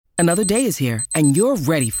Another day is here, and you're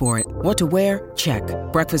ready for it. What to wear? Check.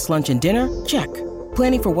 Breakfast, lunch, and dinner? Check.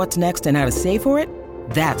 Planning for what's next and how to save for it?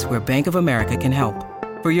 That's where Bank of America can help.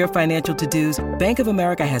 For your financial to-dos, Bank of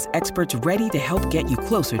America has experts ready to help get you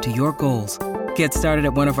closer to your goals. Get started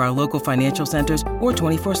at one of our local financial centers or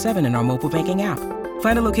 24/7 in our mobile banking app.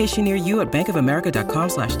 Find a location near you at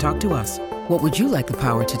bankofamerica.com/talktous. What would you like the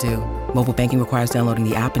power to do? Mobile banking requires downloading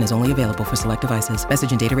the app and is only available for select devices.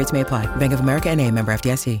 Message and data rates may apply. Bank of America N.A., member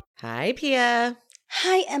FDIC. Hi, Pia.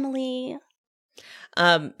 Hi, Emily.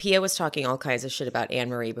 Pia was talking all kinds of shit about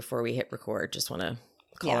Anne-Marie before we hit record. Just want to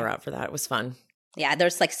call her out for that. It was fun. Yeah,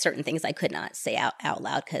 there's like certain things I could not say out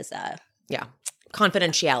loud because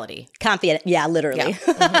confidentiality. Yeah, literally.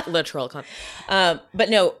 Yeah. Literal. But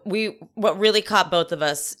no, what really caught both of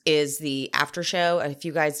us is the after show. If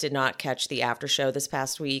you guys did not catch the after show this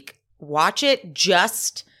past week, watch it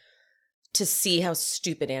just to see how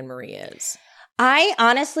stupid Anne-Marie is. I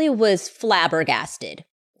honestly was flabbergasted.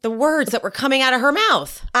 The words that were coming out of her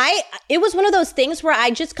mouth. It was one of those things where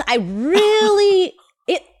I really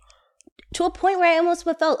to a point where I almost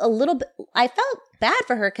felt a little bit, I felt bad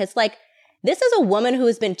for her because like, this is a woman who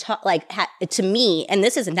has been taught, like, to me, and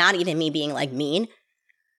this is not even me being, like, mean.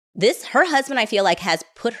 Her husband, I feel like, has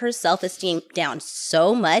put her self-esteem down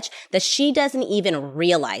so much that she doesn't even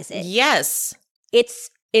realize it. Yes. It's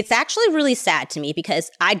actually really sad to me because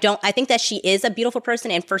I think that she is a beautiful person,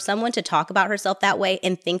 and for someone to talk about herself that way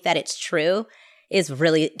and think that it's true is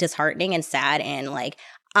really disheartening and sad. And, like,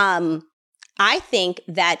 I think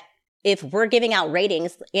that if we're giving out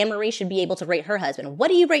ratings, Anne-Marie should be able to rate her husband. What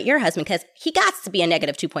do you rate your husband? Because he got to be a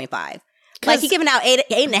negative 2.5. Like, he's giving out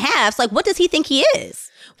 8.5. So, like, what does he think he is?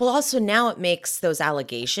 Well, also now it makes those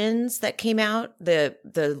allegations that came out, the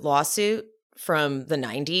lawsuit from the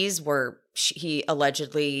 90s where he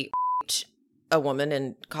allegedly raped a woman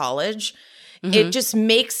in college. Mm-hmm. It just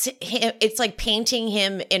makes him, it's like painting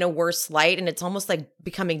him in a worse light. And it's almost like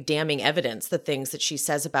becoming damning evidence, the things that she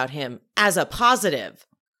says about him as a positive.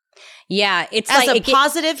 Yeah, it's as like a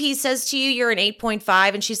positive. He says to you, "You're an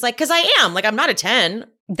 8.5," and she's like, "Because I am. Like, I'm not a 10."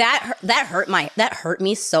 That hurt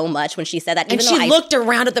me so much when she said that. And she looked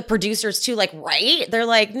around at the producers too, like, right? They're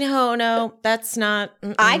like, "No, that's not."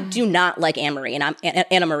 Mm-mm. I do not like Anne-Marie, and I'm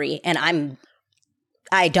Anna-Marie, and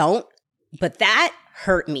I don't. But that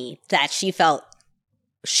hurt me. That she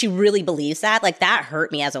really believes that. Like, that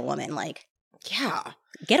hurt me as a woman. Like, yeah.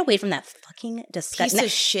 Get away from that fucking disgusting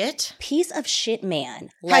piece of shit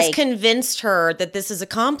man. Like, has convinced her that this is a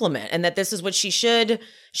compliment and that this is what she should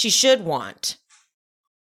want.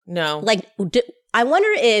 No, like I wonder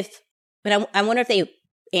if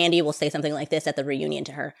Andy will say something like this at the reunion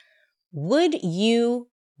to her. Would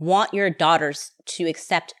you want your daughters to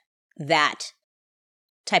accept that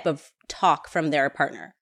type of talk from their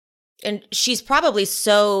partner? And she's probably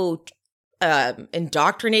so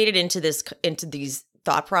indoctrinated into these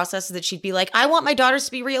thought processes that she'd be like, I want my daughters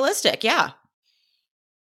to be realistic. Yeah.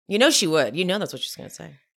 You know she would. You know that's what she's going to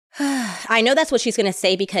say. I know that's what she's going to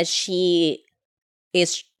say because she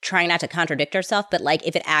is trying not to contradict herself. But like,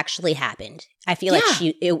 if it actually happened, I feel like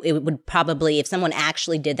it would probably, if someone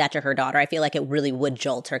actually did that to her daughter, I feel like it really would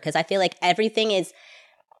jolt her. Because I feel like everything is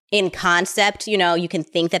in concept. You know, you can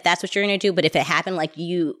think that that's what you're going to do. But if it happened, like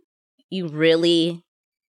you really,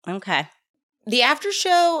 okay. The after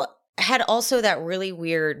show had also that really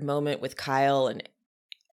weird moment with Kyle and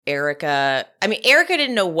Erica. I mean, Erica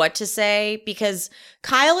didn't know what to say because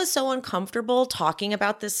Kyle is so uncomfortable talking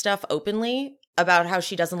about this stuff openly, about how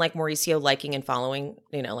she doesn't like Mauricio liking and following,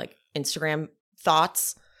 like Instagram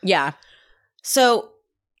thoughts. Yeah. So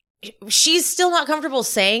she's still not comfortable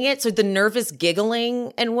saying it. So the nervous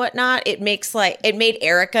giggling and whatnot, it made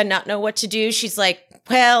Erica not know what to do. She's like,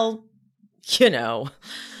 well,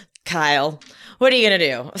 Kyle, what are you going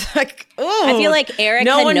to do? Like, ooh, I feel like Erica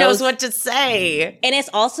no one knows what to say. And it's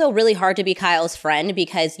also really hard to be Kyle's friend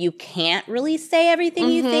because you can't really say everything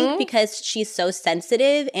you think because she's so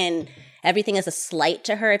sensitive and everything is a slight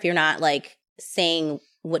to her if you're not like saying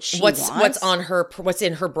what she wants. What's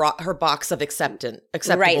in her box of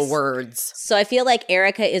acceptable words. So I feel like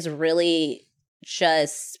Erica is really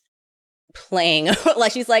just playing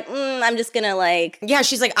like she's like I'm just gonna like, yeah,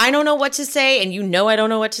 she's like, I don't know what to say and I don't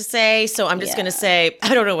know what to say, so I'm just gonna say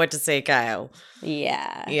I don't know what to say, Kyle.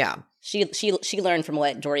 Yeah she learned from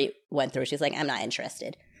what Dory went through. She's like, I'm not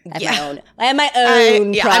interested. I have my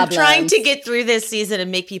own problems. I'm trying to get through this season and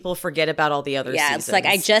make people forget about all the other seasons. It's like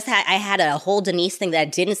I had a whole Denise thing that I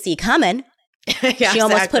didn't see coming. Yeah, she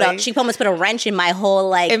almost put a wrench in my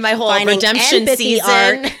whole redemption season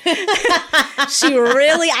arc.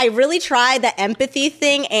 I really tried the empathy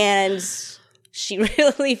thing, and She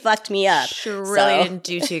really fucked me up. She really didn't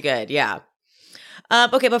do too good. Yeah.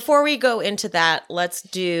 Okay, before we go into that, let's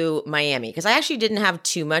do Miami, because I actually didn't have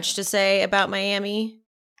too much to say about Miami.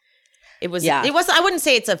 It was. I wouldn't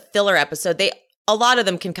say it's a filler episode. A lot of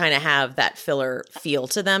them can kind of have that filler feel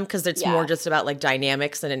to them because it's more just about like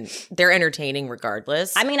dynamics, and they're entertaining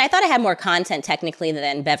regardless. I mean, I thought it had more content technically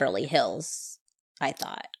than Beverly Hills. I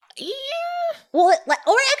thought. Yeah. Well, or it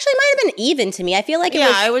actually might have been even to me. I feel like it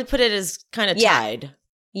was. I would put it as kind of tied.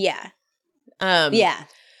 Yeah. Yeah.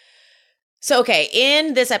 So, okay,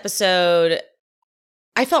 in this episode,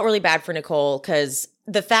 I felt really bad for Nicole because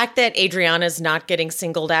the fact that Adriana's not getting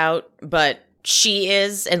singled out, but she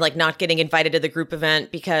is, and like not getting invited to the group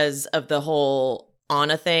event because of the whole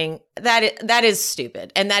Anna thing, that is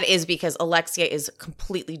stupid. And that is because Alexia is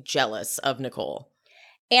completely jealous of Nicole.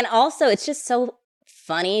 And also, it's just so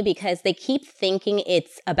funny because they keep thinking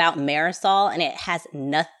it's about Marisol, and it has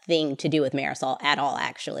nothing to do with Marisol at all,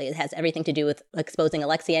 actually. It has everything to do with exposing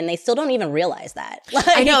Alexia, and they still don't even realize that. Like,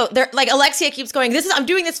 I know. They're like, Alexia keeps going, I'm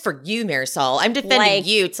doing this for you, Marisol. I'm defending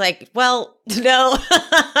you. It's like, well, no.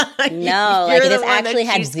 No, like this actually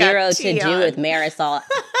had zero to do with Marisol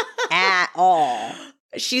at all.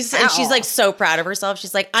 She's like so proud of herself.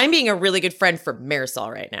 She's like, I'm being a really good friend for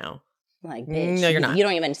Marisol right now. Like, bitch, no, you're not. You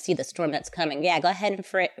don't even see the storm that's coming. Yeah, go ahead and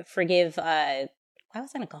forgive. Why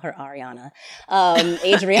was I going to call her Ariana?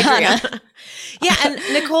 Adriana. Yeah, and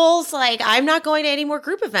Nicole's like, I'm not going to any more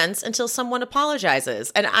group events until someone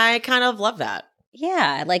apologizes, and I kind of love that.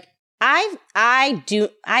 Yeah, like I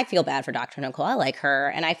feel bad for Dr. Nicole. I like her,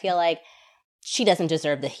 and I feel like she doesn't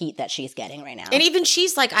deserve the heat that she's getting right now. And even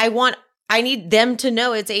she's like, I need them to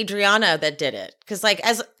know it's Adriana that did it. Because, like,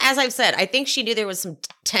 as I've said, I think she knew there was some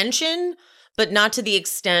tension, but not to the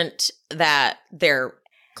extent that there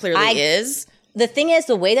clearly is. The thing is,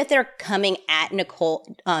 the way that they're coming at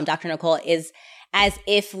Nicole, Dr. Nicole, is as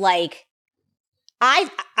if, like, I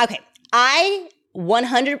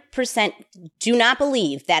 100% do not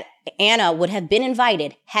believe that Anna would have been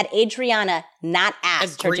invited had Adriana not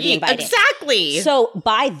asked her to be invited. Exactly. So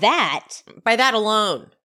by that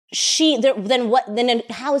alone. Then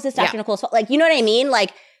how is this Dr. Nicole's fault? Like, you know what I mean?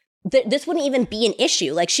 Like, this wouldn't even be an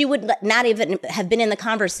issue. Like, she would not even have been in the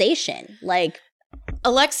conversation. Like,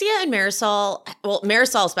 Alexia and Marisol, well,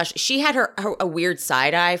 Marisol especially, she had a weird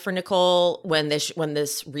side eye for Nicole when this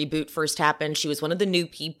reboot first happened. She was one of the new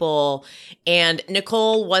people, and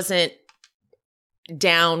Nicole wasn't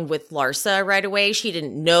down with Larsa right away. She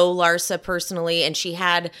didn't know Larsa personally,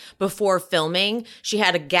 and before filming, she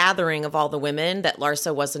had a gathering of all the women that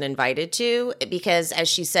Larsa wasn't invited to because, as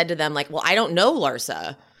she said to them, like, well, I don't know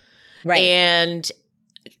Larsa. Right. And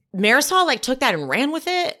Marisol, like, took that and ran with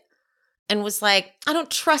it and was like, I don't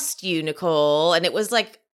trust you, Nicole. And it was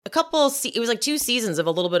like it was like 2 seasons of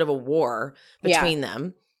a little bit of a war between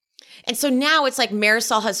them. And so now it's like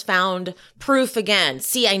Marisol has found proof again.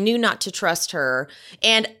 See, I knew not to trust her.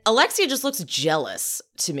 And Alexia just looks jealous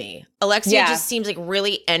to me. Alexia just seems like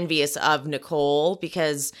really envious of Nicole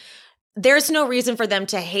because there's no reason for them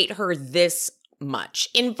to hate her this much.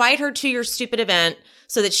 Invite her to your stupid event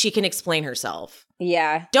so that she can explain herself.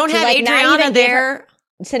 Yeah. Don't have Adriana there.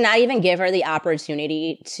 To not even give her the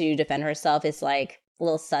opportunity to defend herself is like a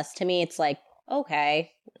little sus to me. It's like,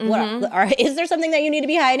 okay. Mm-hmm. Is there something that you need to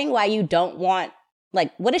be hiding? Why you don't want,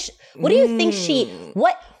 like, what do you think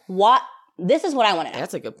this is what I want to know.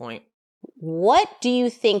 That's a good point. What do you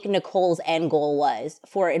think Nicole's end goal was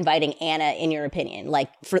for inviting Anna, in your opinion? Like,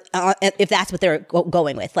 for if that's what they're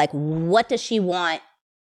going with, like, what does she want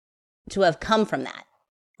to have come from that?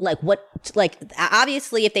 Like,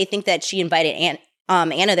 obviously, if they think that she invited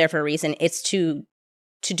Anna there for a reason, it's to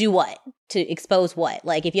do what? To expose what?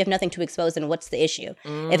 Like, if you have nothing to expose, then what's the issue?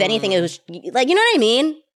 If anything, it was, like, you know what I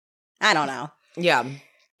mean? I don't know. Yeah.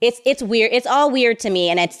 It's weird. It's all weird to me.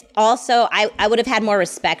 And it's also, I would have had more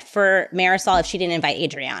respect for Marisol if she didn't invite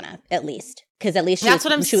Adriana, at least. Because at least that's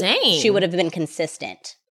what I'm saying. She would have been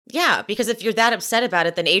consistent. Yeah, because if you're that upset about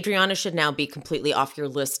it, then Adriana should now be completely off your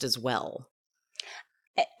list as well.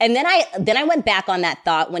 And then I went back on that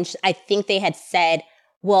thought when I think they had said,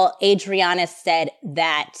 well, Adriana said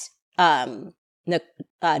that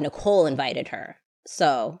Nicole invited her.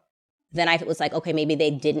 So then I was like, okay, maybe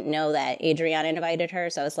they didn't know that Adriana invited her.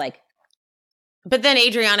 So it's like. But then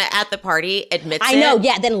Adriana at the party admits I know,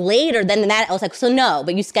 yeah. Then later, I was like, so no,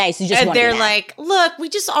 but you guys, you just want they're like, look, we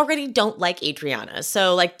just already don't like Adriana.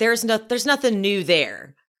 So, like, there's nothing new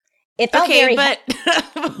there. It felt they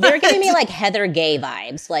were giving me like Heather Gay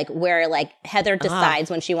vibes, like where like Heather decides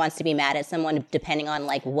when she wants to be mad at someone depending on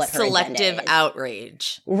like what her agenda is. Selective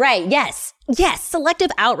outrage. Right. Yes. Selective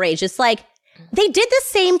outrage. It's like, they did the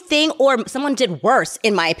same thing or someone did worse,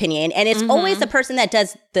 in my opinion. And it's always the person that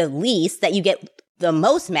does the least that you get the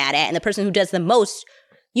most mad at. And the person who does the most,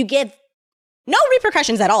 you give no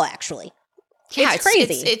repercussions at all, actually. Yeah, it's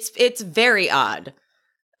crazy. It's very odd.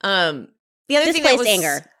 The other thing that was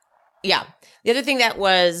anger. Yeah. The other thing that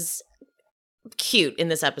was cute in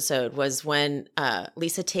this episode was when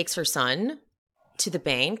Lisa takes her son to the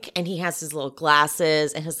bank and he has his little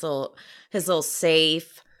glasses and his little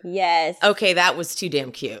safe. Yes. Okay, that was too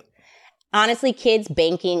damn cute. Honestly, kids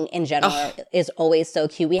banking in general is always so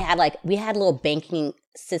cute. We had a little banking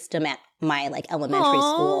system at my elementary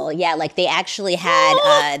school. Yeah, they actually had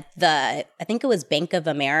I think it was Bank of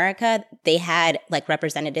America. They had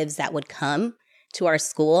representatives that would come to our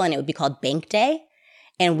school and it would be called Bank Day.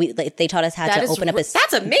 And they taught us how to open up a...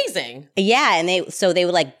 That's amazing. Yeah, and they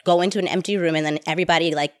would go into an empty room and then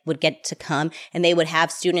everybody would get to come and they would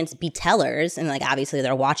have students be tellers and obviously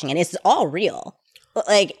they're watching and it's all real.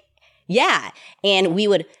 Yeah, and we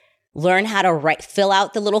would learn how to fill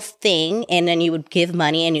out the little thing and then you would give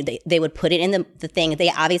money and they would put it in the thing.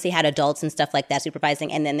 They obviously had adults and stuff like that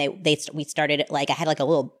supervising and then we started I had a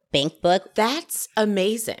little bank book. That's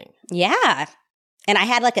amazing. Yeah. And I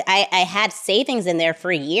had I had savings in there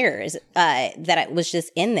for years that was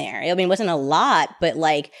just in there. I mean, it wasn't a lot, but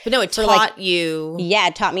But no, it taught you. Yeah,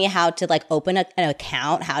 it taught me how to open an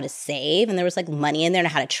account, how to save, and there was money in there and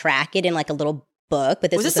how to track it in a little book.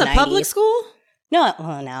 But this was this a public school? No,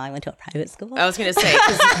 I went to a private school. I was going to say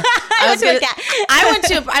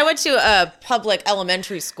I went to a public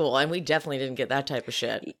elementary school, and we definitely didn't get that type of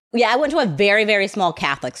shit. Yeah, I went to a very, very small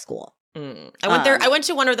Catholic school. I went there. I went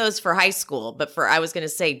to one of those for high school, but I was going to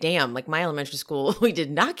say, damn, my elementary school, we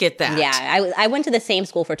did not get that. Yeah, I went to the same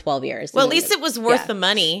school for 12 years. Well, at least it was worth the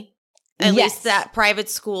money. At least that private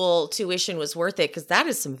school tuition was worth it because that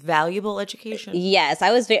is some valuable education. Yes,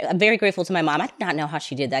 I was very grateful to my mom. I did not know how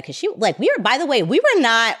she did that because we were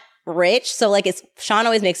not rich. So Sean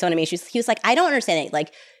always makes fun of me. He was like, I don't understand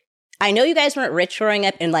it. I know you guys weren't rich growing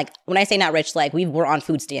up. And when I say not rich, we were on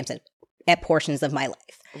food stamps at portions of my life.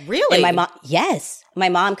 Really? And my mom, yes. My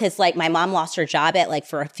mom, because my mom lost her job at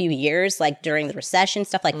for a few years, during the recession,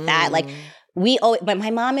 stuff like that. But my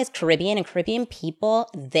mom is Caribbean and Caribbean people,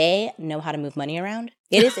 they know how to move money around.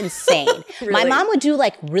 It is insane. Really? My mom would do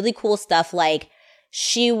really cool stuff.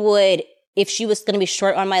 She would, if she was going to be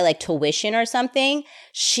short on my tuition or something,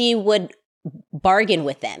 she would bargain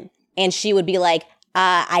with them. And she would be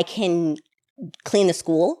I can clean the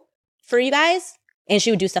school for you guys. And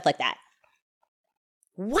she would do stuff like that.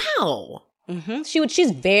 Wow. Mm-hmm.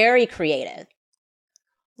 She's very creative.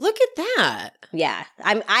 Look at that. Yeah.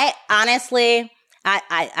 I honestly,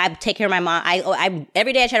 I take care of my mom. I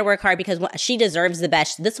every day I try to work hard because she deserves the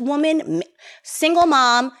best. This woman, single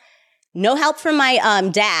mom, no help from my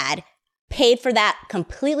dad, paid for that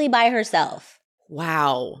completely by herself.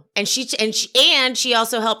 Wow. And she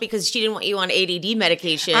also helped because she didn't want you on ADD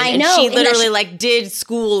medication. I know. And she literally did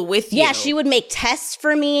school with you. Yeah, she would make tests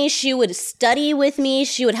for me. She would study with me.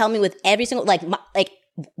 She would help me with every single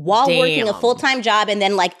while working a full-time job and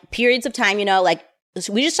then periods of time, we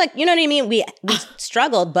just you know what I mean? We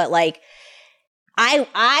struggled, but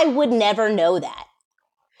I would never know that.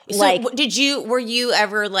 So were you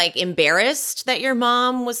ever embarrassed that your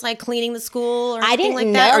mom was cleaning the school or anything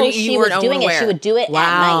like that? Know or she was doing it. She would do it at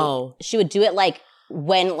night. She would do it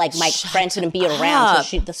when my friends wouldn't be around,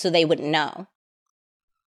 so they wouldn't know.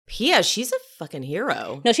 Pia, she's a fucking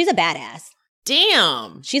hero. No, she's a badass.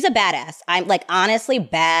 Damn. She's a badass. I'm honestly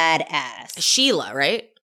badass. Sheila, right?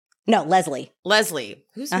 No, Leslie.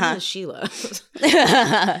 Who's Sheila?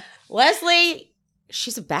 Leslie.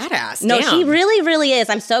 She's a badass. No, damn. She really, really is.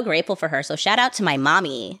 I'm so grateful for her. So shout out to my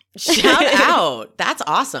mommy. Shout out. That's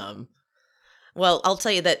awesome. Well, I'll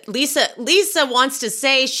tell you that Lisa wants to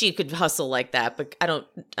say she could hustle like that, but I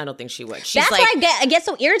don't think she would. She's That's why I get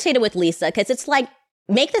so irritated with Lisa because it's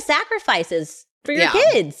make the sacrifices for your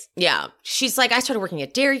kids. Yeah. She's I started working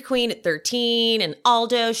at Dairy Queen at 13 and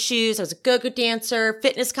Aldo shoes. I was a go-go dancer,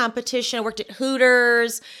 fitness competition. I worked at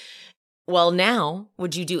Hooters. Well, now,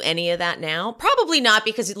 would you do any of that now? Probably not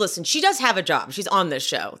because, listen, she does have a job. She's on this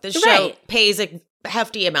show. This show pays a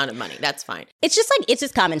hefty amount of money. That's fine. It's just it's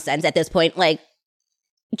just common sense at this point.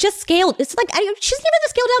 Just scale. It's she's never going to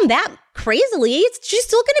scale down that crazily. She's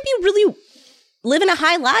still going to be really living a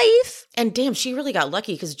high life. And damn, she really got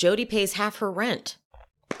lucky because Jody pays half her rent.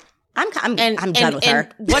 I'm done with her.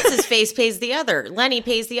 And what's his face pays the other. Lenny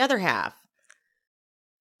pays the other half.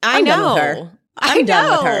 I'm done with her. I'm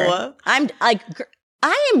done with her.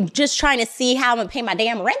 I am just trying to see how I'm going to pay my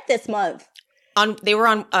damn rent this month. They were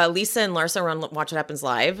on Lisa and Larsa were on Watch What Happens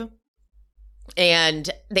Live. And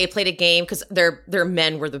they played a game because their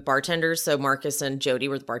men were the bartenders. So Marcus and Jody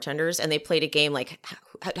were the bartenders. And they played a game like,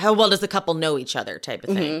 how well does the couple know each other type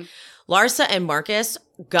of thing. Larsa and Marcus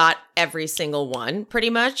got every single one pretty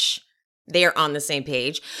much. They are on the same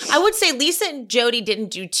page. I would say Lisa and Jody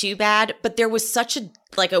didn't do too bad, but there was such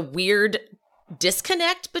a weird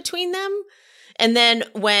disconnect between them. And then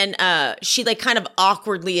when she like kind of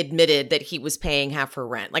awkwardly admitted that he was paying half her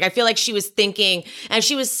rent, like I feel like she was thinking, and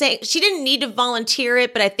she was saying she didn't need to volunteer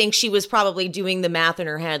it, but I think she was probably doing the math in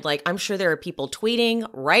her head. Like, I'm sure there are people tweeting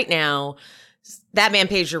right now, that man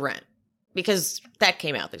pays your rent, because that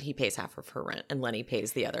came out that he pays half of her rent and Lenny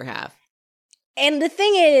pays the other half. And the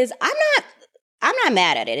thing is, I'm not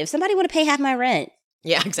mad at it. If somebody want to pay half my rent,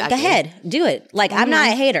 yeah, exactly. Go ahead, do it. Like I'm not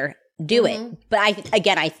a hater. Do it. But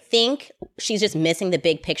I think she's just missing the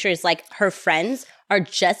big picture. It's like her friends are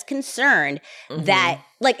just concerned that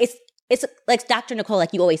like it's like Dr. Nicole,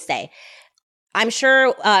 like you always say. I'm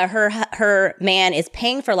sure her man is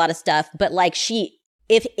paying for a lot of stuff, but like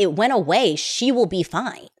if it went away, she will be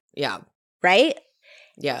fine. Yeah. Right?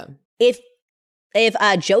 Yeah. If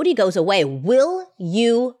Jody goes away, will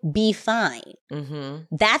you be fine?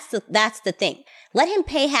 That's the thing. Let him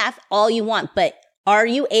pay half all you want, but are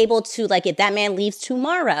you able to, like, if that man leaves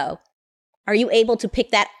tomorrow, are you able to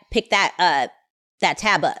pick that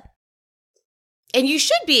tab up? And you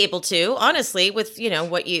should be able to, honestly, with, you know,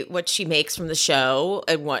 what she makes from the show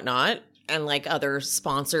and whatnot, and like other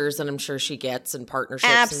sponsors that I'm sure she gets and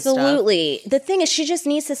partnerships. Absolutely. And stuff. The thing is, she just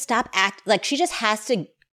needs to stop like she just has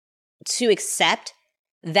to accept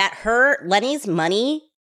that Lenny's money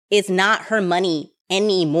is not her money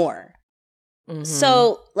anymore.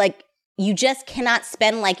 So like you just cannot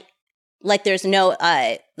spend like there's no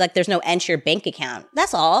end to your bank account.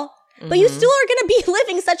 That's all. But you still are going to be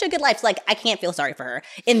living such a good life. So like I can't feel sorry for her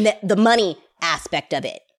in the money aspect of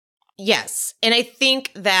it. Yes. And I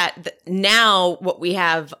think that now what we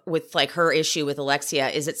have with like her issue with Alexia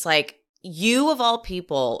is it's like, you of all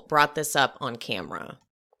people brought this up on camera.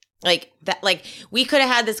 Like that, like we could have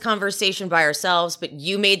had this conversation by ourselves, but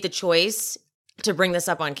you made the choice to bring this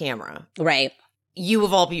up on camera. Right. You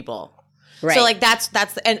of all people. Right. So like that's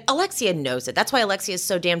and Alexia knows it. That's why Alexia is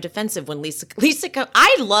so damn defensive when Lisa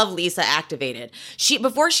I love Lisa activated.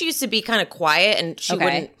 Before she used to be kind of quiet and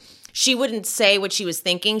she wouldn't say what she was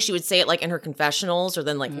thinking. She would say it like in her confessionals or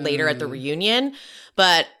then like later at the reunion.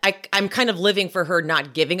 But I'm kind of living for her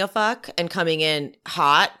not giving a fuck and coming in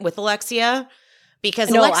hot with Alexia because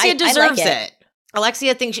Alexia deserves it.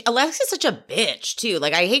 Alexia's such a bitch too.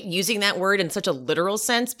 Like I hate using that word in such a literal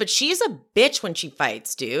sense, but she's a bitch when she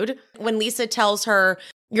fights, dude. When Lisa tells her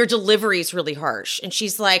your delivery is really harsh and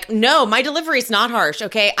she's like, no, my delivery is not harsh.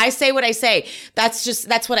 Okay. I say what I say. That's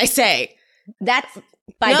what I say. That's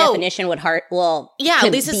by definition what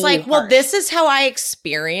Lisa's like, well, this is how I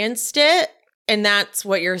experienced it. And that's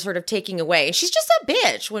what you're sort of taking away. And she's just a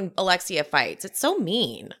bitch when Alexia fights. It's so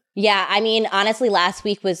mean. Yeah, I mean, honestly, last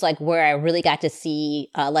week was like where I really got to see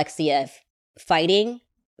Alexia fighting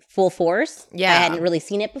full force. Yeah. I hadn't really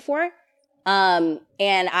seen it before. And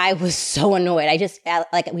I was so annoyed. I just,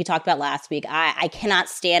 like we talked about last week, I cannot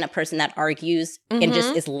stand a person that argues and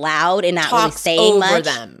just is loud and not really saying much.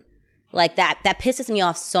 Them. Like that pisses me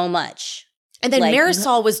off so much. And then like,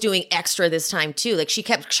 Marisol was doing extra this time too. Like she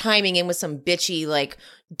kept chiming in with some bitchy like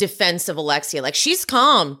defense of Alexia. Like she's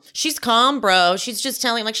calm. She's calm, bro. She's just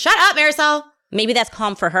telling like, shut up, Marisol. Maybe that's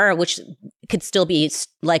calm for her, which could still be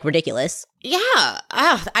like ridiculous. Yeah.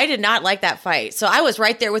 I did not like that fight. So I was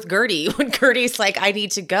right there with Gertie when Gertie's like, I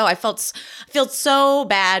need to go. I felt so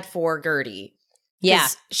bad for Gertie. Yeah.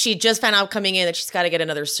 She just found out coming in that she's got to get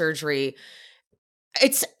another surgery.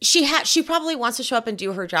 She probably wants to show up and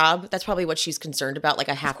do her job. That's probably what she's concerned about. Like,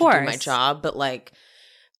 I have to do my job, but like,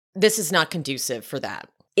 this is not conducive for that.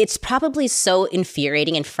 It's probably so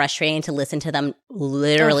infuriating and frustrating to listen to them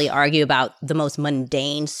literally argue about the most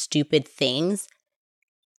mundane, stupid things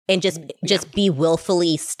and just be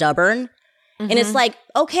willfully stubborn. And it's like,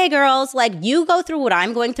 okay, girls, like you go through what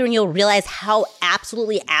I'm going through and you'll realize how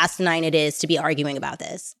absolutely asinine it is to be arguing about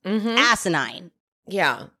this. Asinine.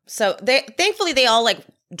 Yeah. So thankfully they all like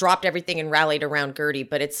dropped everything and rallied around Gertie,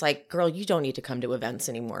 but it's like, girl, you don't need to come to events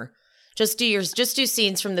anymore. Just do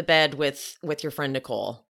scenes from the bed with your friend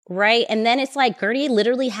Nicole. Right. And then it's like Gertie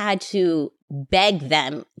literally had to beg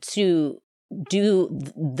them to do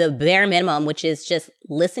the bare minimum, which is just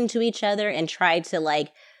listen to each other and try to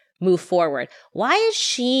like move forward. Why is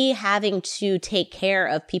she having to take care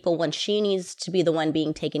of people when she needs to be the one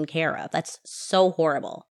being taken care of? That's so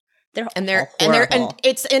horrible. They're and horrible.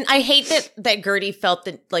 and I hate that Gertie felt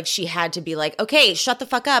that like she had to be like, okay, shut the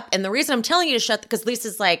fuck up. And the reason I'm telling you to because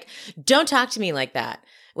Lisa's like, don't talk to me like that.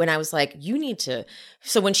 When I was like, you need to.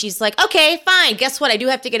 So when she's like, okay, fine. Guess what? I do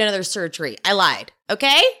have to get another surgery. I lied.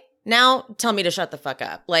 Okay. Now tell me to shut the fuck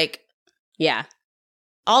up. Like, yeah.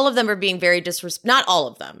 All of them are being very disrespectful. Not all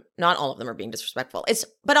of them. Not all of them are being disrespectful.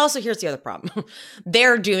 But also here's the other problem.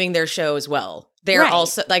 They're doing their show as well. They're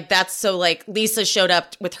also like, that's so like Lisa showed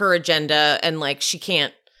up with her agenda and like she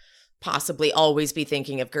can't possibly always be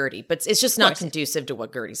thinking of Gertie, but it's just not conducive to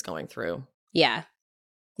what Gertie's going through. Yeah.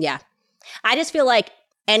 Yeah. I just feel like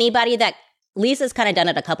anybody that Lisa's kind of done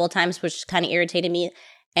it a couple of times, which kind of irritated me.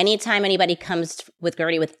 Anytime anybody comes with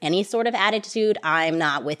Gertie with any sort of attitude, I'm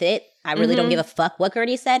not with it. I really don't give a fuck what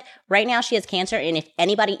Gertie said. Right now, she has cancer, and if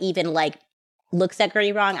anybody even like looks at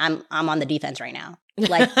Gertie wrong, I'm on the defense right now.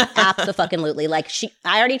 Like, abso-fucking-lutely. Like,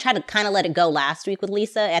 I already tried to kind of let it go last week with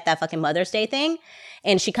Lisa at that fucking Mother's Day thing,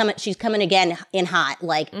 and she's coming again in hot.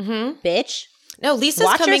 Like, bitch. No, Lisa's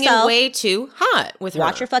coming in way too hot with her.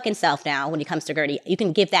 Watch your fucking self now when it comes to Gertie. You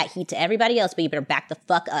can give that heat to everybody else, but you better back the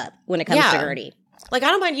fuck up when it comes to Gertie. Like, I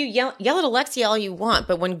don't mind you yell at Alexia all you want,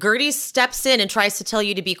 but when Gertie steps in and tries to tell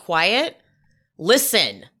you to be quiet,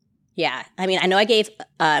 listen. Yeah. I mean, I know I gave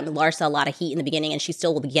Larsa a lot of heat in the beginning, and she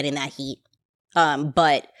still will be getting that heat.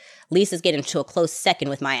 But Lisa's getting to a close second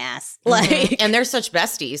with my ass. Like, and they're such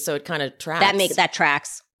besties, so it kind of tracks. That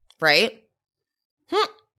tracks. Right?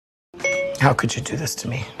 How could you do this to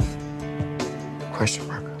me? Question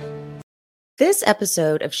mark. This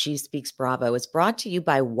episode of She Speaks Bravo is brought to you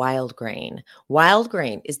by Wild Grain. Wild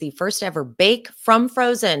Grain is the first ever bake from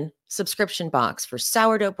frozen subscription box for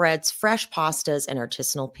sourdough breads, fresh pastas, and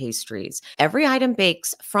artisanal pastries. Every item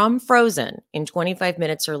bakes from frozen in 25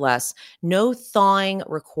 minutes or less. No thawing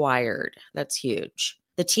required. That's huge.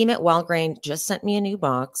 The team at Wild Grain just sent me a new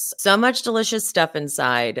box. So much delicious stuff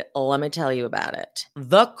inside. Let me tell you about it.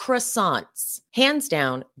 The croissants. Hands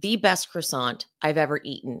down, the best croissant I've ever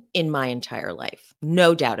eaten in my entire life.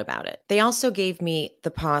 No doubt about it. They also gave me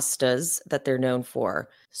the pastas that they're known for.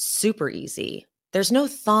 Super easy. There's no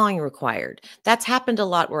thawing required. That's happened a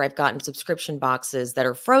lot where I've gotten subscription boxes that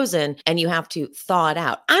are frozen and you have to thaw it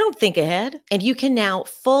out. I don't think ahead. And you can now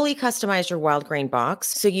fully customize your Wild Grain box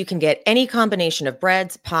so you can get any combination of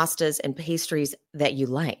breads, pastas, and pastries that you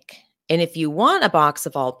like. And if you want a box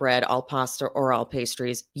of all bread, all pasta, or all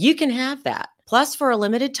pastries, you can have that. Plus, for a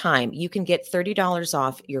limited time, you can get $30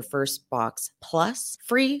 off your first box, plus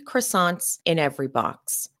free croissants in every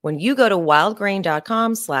box when you go to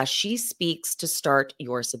wildgrain.com/shespeaks to start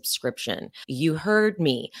your subscription. You heard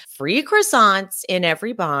me. Free croissants in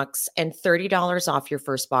every box and $30 off your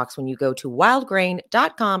first box when you go to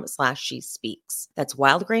wildgrain.com/shespeaks. That's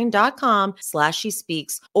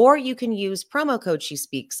wildgrain.com/shespeaks, or you can use promo code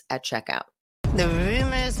SheSpeaks at checkout. The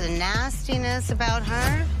rumors and nastiness about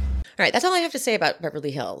her. All right, that's all I have to say about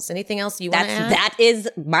Beverly Hills. Anything else you want to add? That is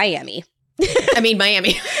Miami. I mean,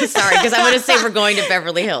 Miami. Sorry, because I'm going to say we're going to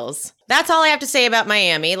Beverly Hills. That's all I have to say about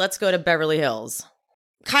Miami. Let's go to Beverly Hills.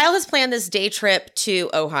 Kyle has planned this day trip to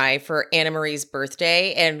Ojai for Anna Marie's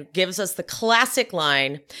birthday and gives us the classic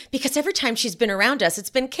line, because every time she's been around us, it's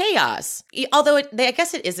been chaos. Although I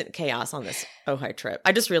guess it isn't chaos on this Ojai trip.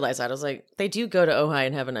 I just realized that. I was like, they do go to Ojai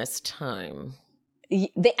and have a nice time.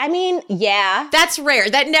 I mean, yeah. That's rare.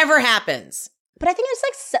 That never happens. But I think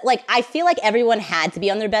it's like I feel like everyone had to be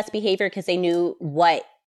on their best behavior because they knew what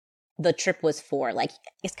the trip was for. Like,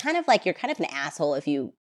 it's kind of like you're kind of an asshole if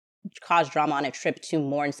you cause drama on a trip to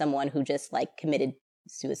mourn someone who just like committed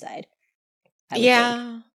suicide. Yeah.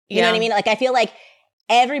 Think. You know what I mean? Like, I feel like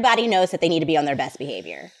everybody knows that they need to be on their best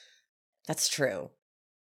behavior. That's true.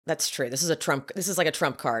 That's true. This is like a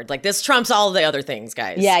trump card. Like, this trumps all the other things,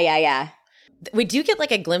 guys. Yeah. We do get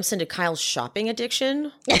like a glimpse into Kyle's shopping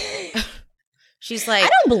addiction. She's like, I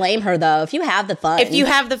don't blame her though. If you have the funds. If you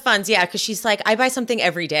have the funds, yeah. Because she's like, I buy something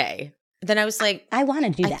every day. Then I was like, I want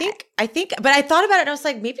to do that. I think, but I thought about it and I was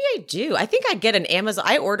like, maybe I do. I think I get an Amazon.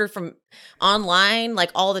 I order from online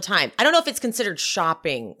like all the time. I don't know if it's considered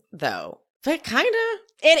shopping though, but kind of.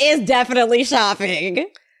 It is definitely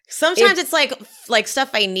shopping. Sometimes it's like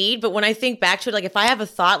stuff I need, but when I think back to it, like if I have a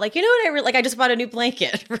thought, like, you know what, I just bought a new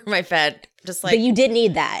blanket for my bed. Just like, but you did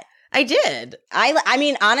need that. I did. I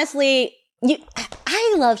mean, honestly, I'm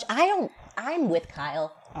with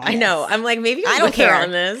Kyle. I know. I'm like, maybe I don't care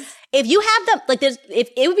on this. If you have if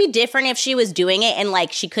it would be different if she was doing it and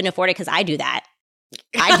like she couldn't afford it, because I do that.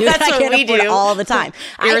 I do that. That's I what we do all the time.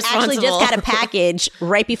 I actually just got a package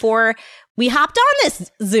right before we hopped on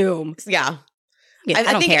this Zoom. Yeah. I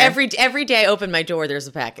don't think care. every day I open my door, there's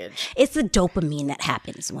a package. It's the dopamine that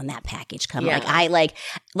happens when that package comes. Yeah.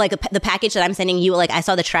 Like the package that I'm sending you. Like I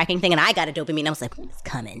saw the tracking thing and I got a dopamine. I was like, it's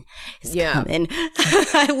coming. It's coming.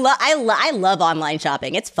 I love online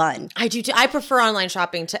shopping. It's fun. I do too. I prefer online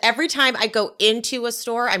shopping to every time I go into a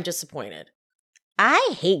store, I'm disappointed.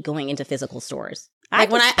 I hate going into physical stores. Like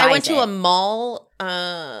when I went to a mall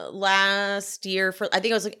last year for, I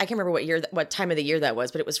think it was like, I can't remember what time of the year that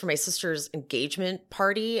was, but it was for my sister's engagement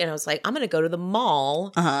party. And I was like, I'm going to go to the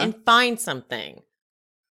mall and find something.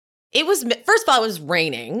 It was, first of all, it was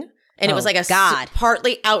raining and it was like a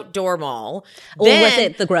partly outdoor mall. Then, was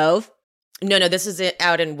it the Grove? No, this is it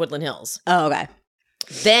out in Woodland Hills. Oh, okay.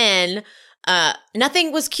 Then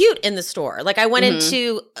nothing was cute in the store. Like I went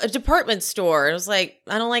into a department store and I was like,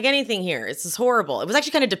 I don't like anything here. This is horrible. It was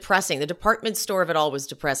actually kind of depressing. The department store of it all was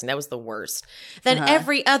depressing. That was the worst. Then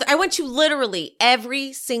I went to literally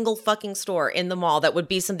every single fucking store in the mall that would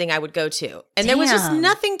be something I would go to. And there was just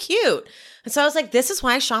nothing cute. And so I was like, this is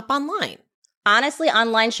why I shop online. Honestly,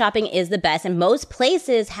 online shopping is the best, and most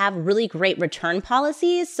places have really great return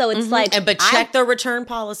policies. So it's but check the return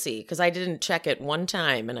policy because I didn't check it one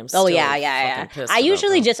time, and I'm still fucking pissed. I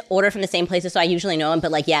usually about just order from the same places, so I usually know them.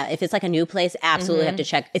 But like, yeah, if it's like a new place, absolutely have to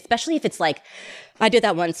check. Especially if it's like, I did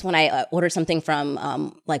that once when I ordered something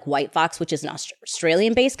from like White Fox, which is an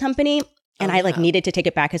Australian-based company, and I like needed to take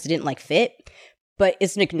it back because it didn't like fit. But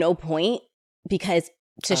it's like no point because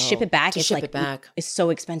to ship it back, it's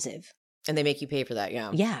so expensive. And they make you pay for that,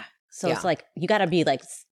 yeah. Yeah. So it's like, you got to be like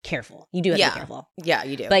careful. You do have to be careful. Yeah,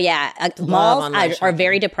 you do. But yeah, malls are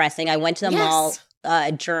very depressing. I went to the mall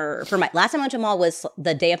for my last time I went to a mall was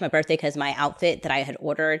the day of my birthday because my outfit that I had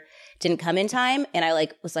ordered didn't come in time. And I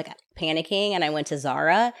like was like panicking and I went to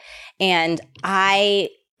Zara and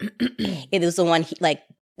it was the one like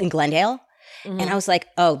in Glendale. And I was like,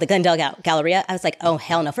 oh, the Glendale Galleria. I was like, oh,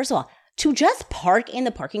 hell no. First of all, to just park in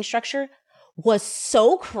the parking structure was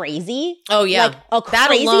so crazy. Oh yeah, like a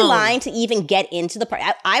crazy line to even get into the park.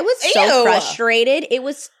 I was so frustrated.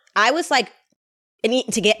 I was like,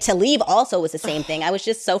 to leave also was the same thing. I was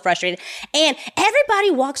just so frustrated, and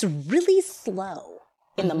everybody walks really slow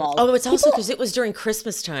in the mall. Oh, it's also because it was during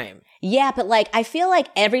Christmas time. Yeah, but like I feel like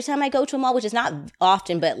every time I go to a mall, which is not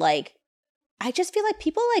often, but like I just feel like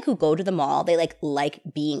people like who go to the mall, they like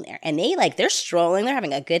being there and they're strolling, they're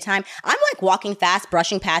having a good time. I'm like walking fast,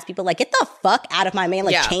 brushing past people, like get the fuck out of my lane,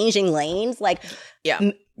 like changing lanes, like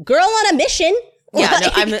girl on a mission. Yeah,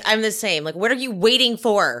 no, I'm the same. Like, what are you waiting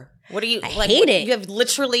for? What are you? I hate it. You have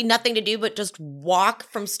literally nothing to do but just walk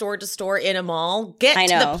from store to store in a mall. Get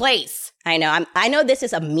to the place. I know. I know this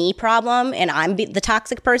is a me problem, and I'm the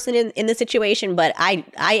toxic person in the situation. But I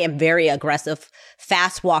am very aggressive,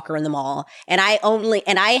 fast walker in the mall, and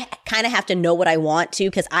I kind of have to know what I want to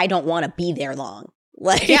because I don't want to be there long.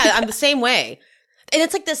 Like, yeah, I'm the same way. And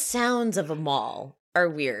it's like the sounds of a mall are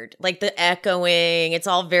weird, like the echoing. It's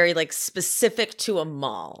all very like specific to a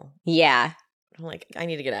mall. Yeah. I'm like, I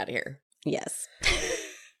need to get out of here. Yes.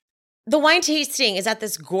 The wine tasting is at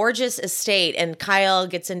this gorgeous estate, and Kyle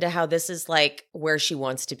gets into how this is like where she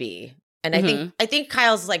wants to be. And I think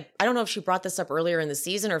Kyle's like, I don't know if she brought this up earlier in the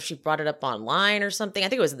season or if she brought it up online or something. I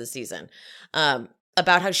think it was in the season.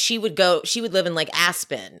 About how she would live in like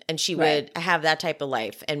Aspen and she would have that type of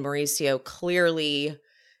life. And Mauricio clearly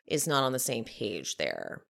is not on the same page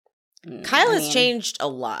there. Kyle has changed a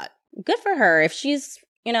lot. Good for her. If she's,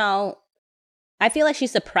 I feel like she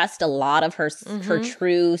suppressed a lot of her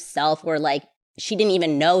true self, where like she didn't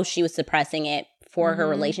even know she was suppressing it for her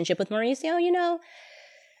relationship with Mauricio,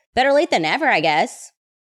 Better late than never, I guess.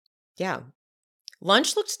 Yeah.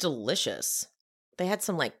 Lunch looked delicious. They had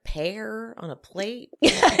some like pear on a plate.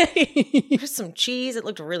 There's some cheese. It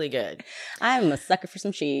looked really good. I'm a sucker for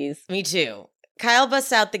some cheese. Me too. Kyle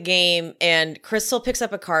busts out the game and Crystal picks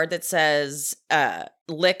up a card that says,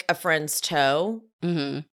 lick a friend's toe.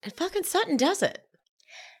 And fucking Sutton does it.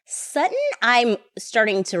 Sutton, I'm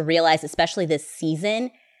starting to realize, especially this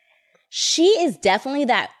season, she is definitely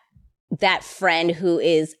that friend who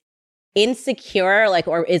is insecure, like,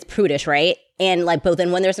 or is prudish, right? And like, but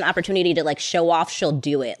then when there's an opportunity to like show off, she'll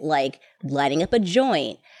do it, like lighting up a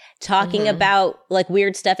joint, talking about like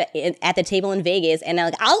weird stuff at the table in Vegas, and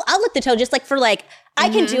like I'll lick the toe just like for like I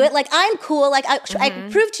can do it, like I'm cool, like I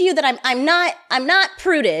prove to you that I'm not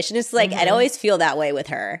prudish, and it's like I'd always feel that way with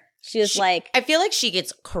her. She's like, I feel like she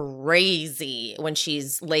gets crazy when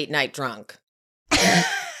she's late night drunk. I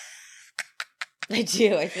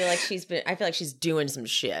do. I feel like she's doing some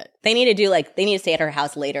shit. They need to stay at her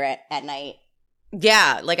house later at night.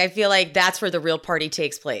 Yeah, like I feel like that's where the real party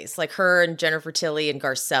takes place. Like her and Jennifer Tilly and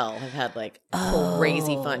Garcelle have had like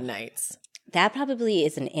crazy fun nights. That probably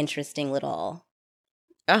is an interesting little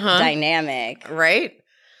dynamic. Right?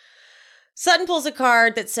 Sutton pulls a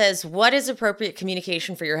card that says, what is appropriate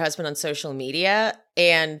communication for your husband on social media?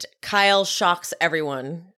 And Kyle shocks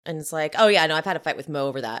everyone and is like, oh yeah, no, I've had a fight with Mo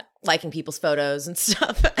over that, liking people's photos and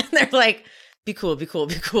stuff. And they're like, be cool, be cool,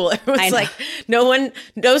 be cool. Everyone's like,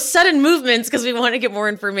 no sudden movements because we want to get more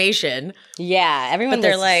information. Yeah, everyone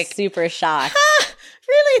they're was like super shocked.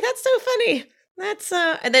 Really? That's so funny. That's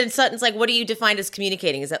and then Sutton's like, what do you define as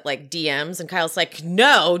communicating? Is that like DMs? And Kyle's like,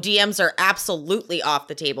 no, DMs are absolutely off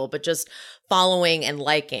the table, but just following and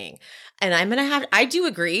liking. And I do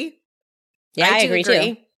agree. Yeah, I agree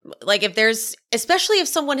too. Like if there's, especially if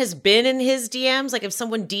someone has been in his DMs, like if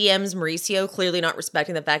someone DMs Mauricio, clearly not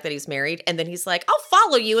respecting the fact that he's married, and then he's like, I'll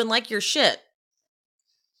follow you and like your shit.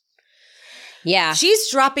 Yeah. She's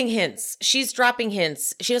dropping hints. She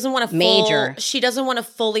doesn't want to she doesn't want to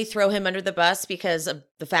fully throw him under the bus because of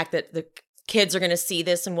the fact that the kids are going to see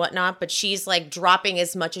this and whatnot, but she's like dropping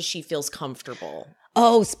as much as she feels comfortable.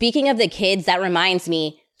 Oh, speaking of the kids, that reminds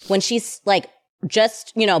me when she's like,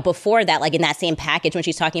 just, before that, like in that same package, when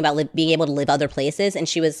she's talking about being able to live other places, and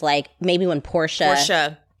she was like, maybe when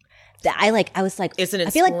Portia. I was like, isn't in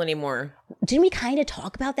school anymore. Didn't we kind of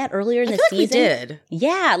talk about that earlier in the season? We did.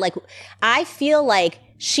 Yeah, like I feel like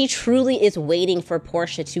she truly is waiting for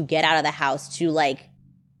Portia to get out of the house to like.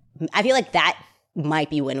 I feel like that might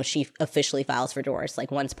be when she officially files for divorce. Like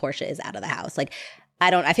once Portia is out of the house, like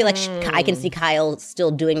I feel like I can see Kyle still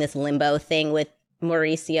doing this limbo thing with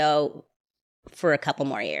Mauricio for a couple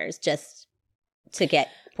more years just to get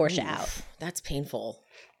Portia out. That's painful.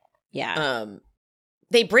 Yeah.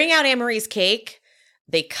 They bring out Anne-Marie's cake.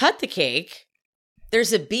 They cut the cake.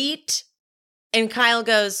 There's a beat. And Kyle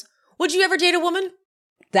goes, would you ever date a woman?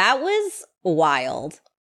 That was wild.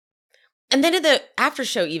 And then in the after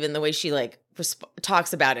show, even the way she like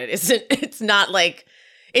talks about it, it's not like,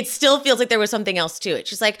 it still feels like there was something else to it.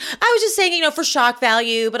 She's like, I was just saying, for shock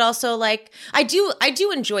value, but also like, I do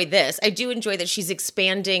enjoy this. I do enjoy that she's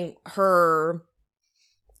expanding her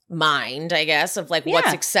mind, I guess, of like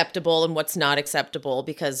what's acceptable and what's not acceptable,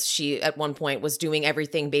 because she at one point was doing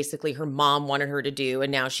everything basically her mom wanted her to do,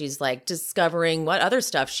 and now she's like discovering what other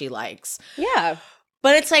stuff she likes. Yeah.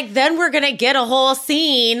 But it's like, then we're going to get a whole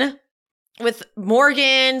scene with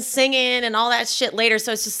Morgan singing and all that shit later.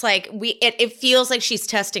 So it's just like, it feels like she's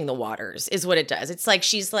testing the waters is what it does. It's like,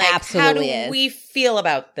 she's like, absolutely, how do we feel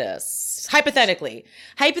about this? Hypothetically,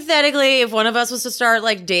 if one of us was to start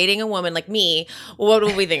like dating a woman like me, what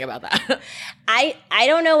would we think about that? I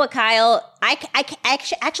don't know what Kyle, I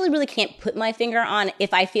actually really can't put my finger on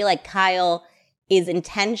if I feel like Kyle is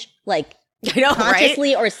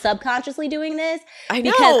consciously or subconsciously doing this. I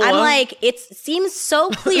know. Because I'm like, it seems so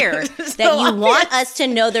clear that you want us to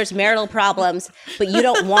know there's marital problems, but you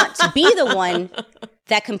don't want to be the one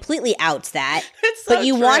that completely outs that. But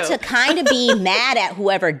you want to kind of be mad at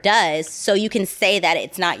whoever does so you can say that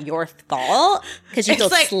it's not your fault because you feel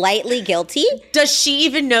like, slightly guilty. Does she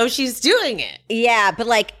even know she's doing it? Yeah, but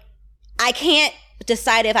like, I can't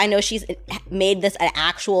decide if I know she's made this an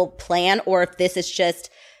actual plan or if this is just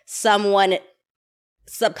someone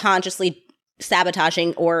subconsciously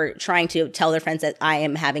sabotaging or trying to tell their friends that I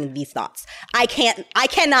am having these thoughts. I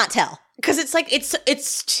cannot tell. Because it's like,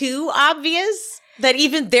 it's too obvious that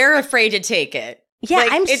even they're afraid to take it. Yeah,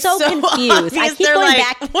 like, I'm so confused. I keep going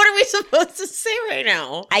back. What are we supposed to say right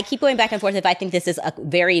now? I keep going back and forth if I think this is a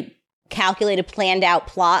very calculated, planned out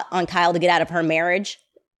plot on Kyle to get out of her marriage,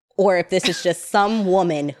 or if this is just some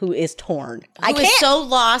woman who is torn. Who is so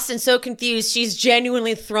lost and so confused. She's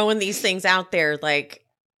genuinely throwing these things out there. Like,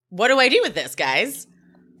 what do I do with this, guys?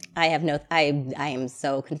 I am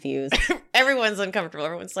so confused. Everyone's uncomfortable.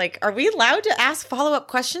 Everyone's like, are we allowed to ask follow-up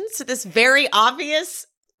questions to this very obvious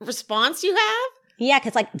response you have? Yeah,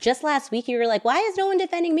 because like just last week you were like, why is no one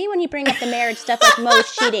defending me when you bring up the marriage stuff like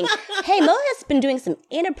Mo's cheating? Hey, Mo has been doing some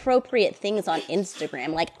inappropriate things on Instagram.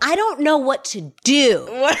 Like, I don't know what to do.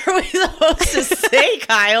 What are we supposed to say,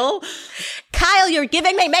 Kyle? Kyle, you're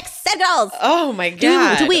giving me mixed signals. Oh my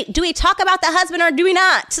God. Do we talk about the husband or do we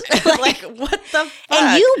not? like what the fuck?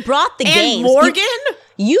 And you brought the game. And Morgan?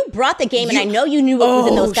 You brought the game, and I know you knew what was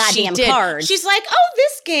in those goddamn cards. She's like, oh,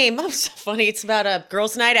 this game. Oh, so funny. It's about a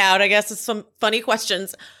girls' night out. I guess it's some funny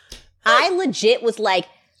questions. I legit was like,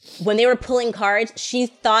 when they were pulling cards, she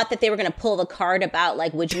thought that they were going to pull the card about,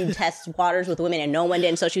 like, would you test waters with women? And no one did.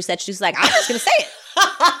 And so she's like, I'm just going to say it.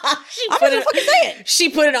 I'm going to fucking say it. She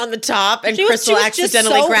put it on the top, and Crystal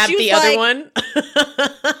accidentally grabbed the other one.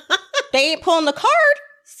 They ain't pulling the card,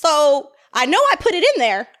 so I know I put it in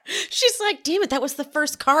there. She's like, damn it, that was the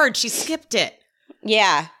first card. She skipped it.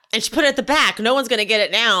 Yeah. And she put it at the back. No one's going to get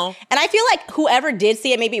it now. And I feel like whoever did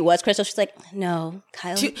see it, maybe it was Crystal. She's like, no,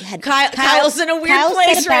 Kyle's in a weird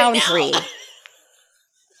place set a boundary. Right now.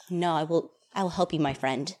 No, I will help you, my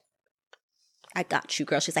friend. I got you,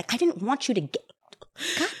 girl. She's like, I didn't want you to get.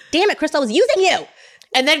 God damn it, Crystal, I was using you.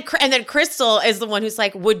 And then Crystal is the one who's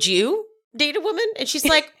like, would you date a woman? And she's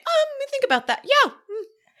like, let me think about that. Yeah.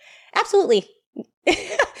 Absolutely. Yep.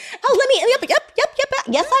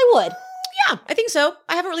 Yes, I would. Yeah, I think so.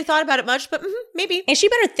 I haven't really thought about it much, but maybe. And she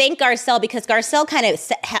better thank Garcelle because Garcelle kind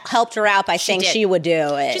of helped her out by saying she would do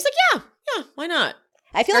it. She's like, yeah, why not?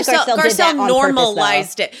 I feel like Garcelle did that on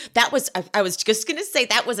normalized purpose, it. That was, I was just going to say,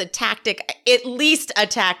 that was a tactic, at least a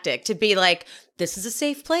tactic, to be like, this is a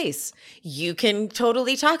safe place. You can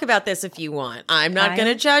totally talk about this if you want. I'm not going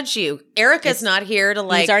to judge you. Erica's not here to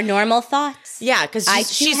like. These are normal thoughts. Yeah, because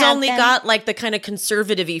she's only got like the kind of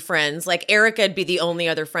conservative-y friends. Like Erica'd be the only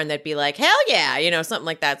other friend that'd be like, hell yeah, something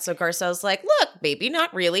like that. So Garcelle's like, look, maybe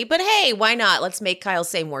not really, but hey, why not? Let's make Kyle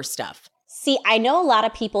say more stuff. See, I know a lot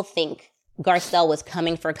of people think Garcelle was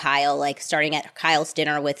coming for Kyle, like starting at Kyle's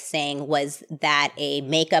dinner with saying, was that a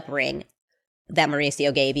makeup ring that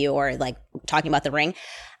Mauricio gave you, or like talking about the ring?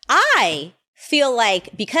 I feel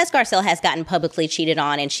like because Garcelle has gotten publicly cheated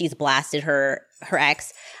on and she's blasted her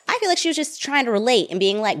ex, I feel like she was just trying to relate and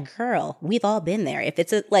being like, girl, we've all been there. If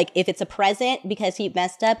it's a present because he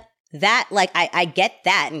messed up, that like I get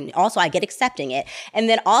that, and also I get accepting it. And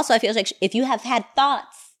then also I feel like if you have had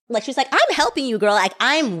thoughts, like she's like, I'm helping you, girl. Like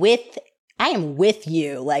I am with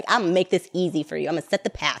you. Like I'm gonna make this easy for you. I'm gonna set the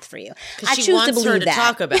path for you. I she choose wants to believe her to that.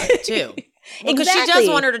 talk about it too. Because Exactly. she does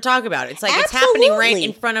want her to talk about it. It's like it's happening right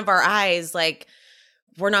in front of our eyes. Like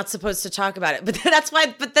we're not supposed to talk about it. But that's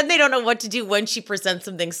why. But then they don't know what to do when she presents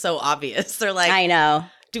something so obvious. They're like, I know.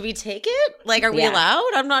 Do we take it? Like, are we allowed?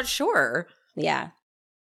 I'm not sure. Yeah.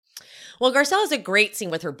 Well, Garcelle has a great scene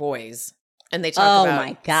with her boys. And they talk about. Oh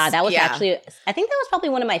my God. That was actually, I think that was probably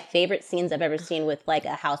one of my favorite scenes I've ever seen with like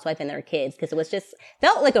a housewife and their kids. Because it was just,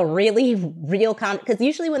 felt like a really real, because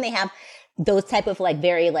usually when they have those type of like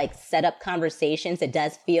very like set up conversations, it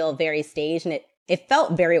does feel very staged, and it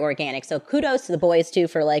felt very organic. So kudos to the boys too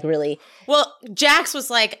for like really. Well, Jax was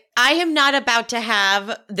like, I am not about to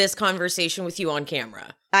have this conversation with you on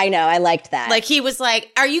camera. I know. I liked that. Like he was like,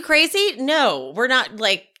 are you crazy? No, we're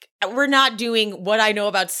not doing what I know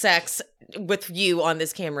about sex with you on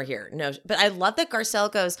this camera here. No, but I love that Garcelle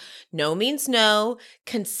goes, no means no.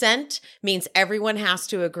 Consent means everyone has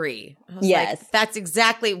to agree. Yes. Like, that's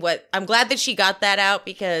exactly what, I'm glad that she got that out,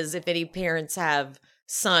 because if any parents have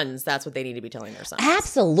sons, that's what they need to be telling their sons.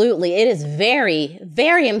 Absolutely. It is very,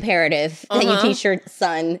 very imperative that you teach your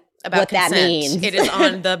son about what consent. That means. It is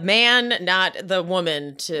on the man, not the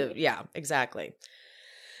woman to, yeah, exactly.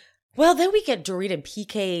 Well, then we get Dorit and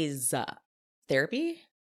PK's therapy.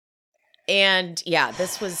 And yeah,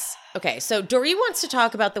 this was, okay, so Dorit wants to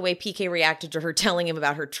talk about the way PK reacted to her telling him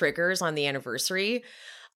about her triggers on the anniversary.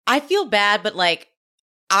 I feel bad, but like,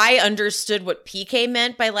 I understood what PK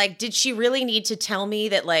meant by like, did she really need to tell me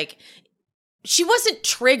that like, she wasn't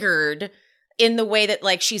triggered in the way that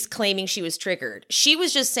like she's claiming she was triggered. She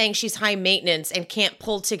was just saying she's high maintenance and can't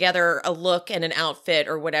pull together a look and an outfit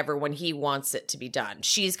or whatever when he wants it to be done.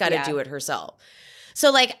 She's got to do it herself. So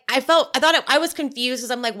like I was confused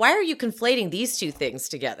because I'm like, why are you conflating these two things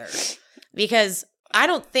together? Because I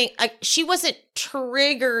don't think she wasn't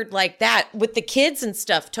triggered like that with the kids and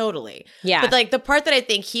stuff. Totally. Yeah. But like the part that I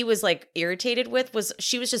think he was like irritated with was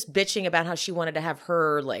she was just bitching about how she wanted to have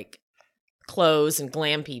her like clothes and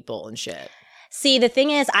glam people and shit. See, the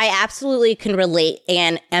thing is, I absolutely can relate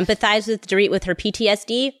and empathize with Dorit with her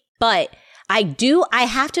PTSD, but I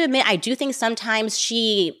have to admit, I do think sometimes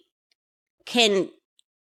she can,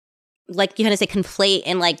 like you kind of say, conflate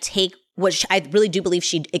and like take what I really do believe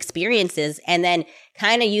she experiences and then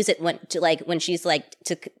kind of use it when she's like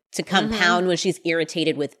to compound when she's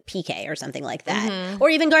irritated with PK or something like that, or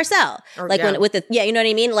even Garcelle, when with the you know what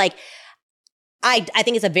I mean, like. I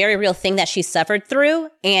think it's a very real thing that she suffered through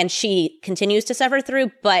and she continues to suffer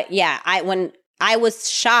through. But yeah, when I was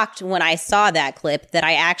shocked when I saw that clip that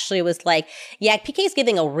I actually was like, yeah, PK's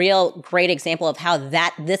giving a real great example of how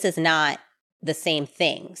this is not the same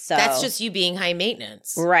thing. So that's just you being high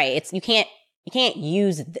maintenance. Right. You can't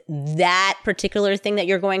use that particular thing that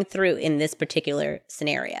you're going through in this particular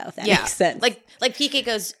scenario, if that makes sense. Like PK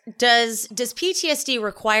goes, does PTSD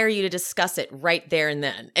require you to discuss it right there and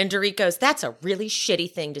then? And Dorit goes, that's a really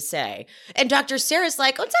shitty thing to say. And Dr. Sarah's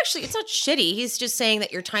like, oh, it's not shitty. He's just saying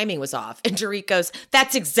that your timing was off. And Dorit goes,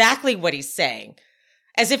 that's exactly what he's saying.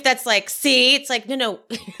 As if that's like, see, it's like, no,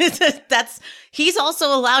 he's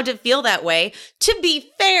also allowed to feel that way. To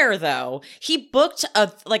be fair, though, he booked a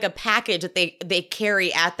package that they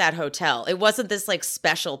carry at that hotel. It wasn't this like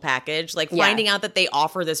special package. Like finding out that they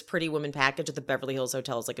offer this Pretty Woman package at the Beverly Hills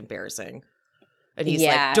Hotel is like embarrassing. And he's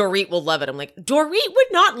like, Dorit will love it. I'm like, Dorit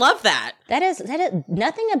would not love that. That is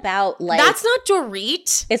nothing about like. That's not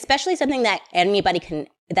Dorit. Especially something that anybody can,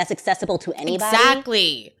 that's accessible to anybody.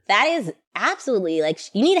 Exactly. That is absolutely like,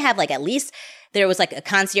 you need to have like at least there was like a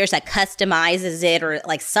concierge that customizes it or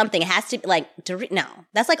like something. It has to like, Dorit, no,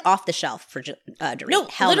 that's like off the shelf for Dorit. No,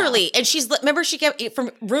 literally. No. And remember she kept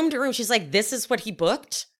from room to room. She's like, this is what he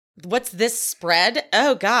booked. What's this spread?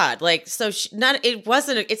 Oh God! Like so, it's not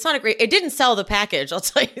a great. It didn't sell the package. I'll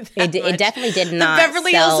tell you that. It definitely did not. The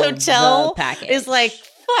Beverly Hills Hotel package is like,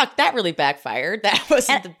 fuck, that really backfired. That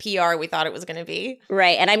wasn't the PR we thought it was going to be.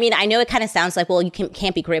 Right, and I mean, I know it kind of sounds like, well, you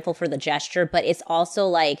can't be grateful for the gesture, but it's also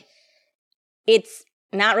like, it's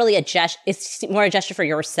not really a gesture. It's more a gesture for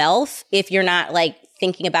yourself if you're not like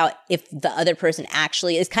thinking about if the other person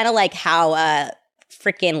actually is kind of like how.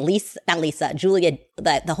 Freaking Julia,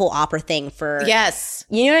 the whole opera thing for. Yes.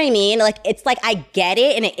 You know what I mean? Like, it's like, I get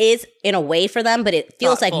it, and it is in a way for them, but it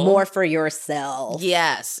feels thoughtful. Like more for yourself.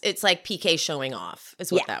 Yes. It's like PK showing off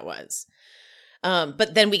is what that was.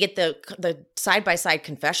 But then we get the side-by-side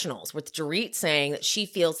confessionals with Dorit saying that she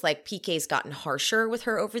feels like PK's gotten harsher with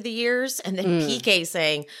her over the years. And then PK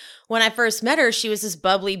saying, when I first met her, she was this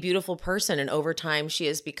bubbly, beautiful person. And over time, she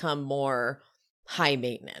has become more high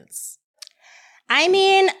maintenance. I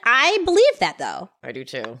mean, I believe that, though. I do,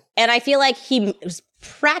 too. And I feel like he was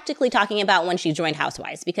practically talking about when she joined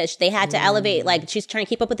Housewives because they had to elevate, like, she's trying to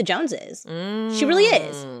keep up with the Joneses. She really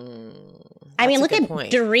is. I mean, look at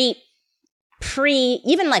Dorit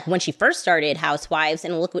even, like, when she first started Housewives,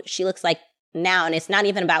 and look what she looks like now. And it's not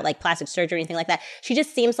even about, like, plastic surgery or anything like that. She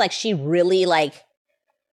just seems like she really, like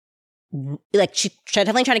she's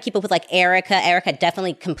definitely trying to keep up with like Erica. Erica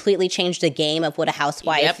definitely completely changed the game of what a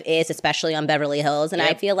housewife is, especially on Beverly Hills. And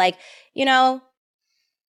I feel like, you know,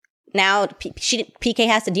 now PK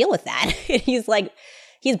has to deal with that. He's like,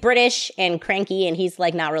 he's British and cranky, and he's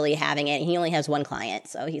like not really having it. He only has one client,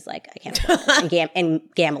 so he's like, I can't. and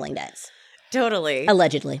gambling debts, totally,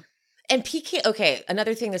 allegedly. And PK. Okay,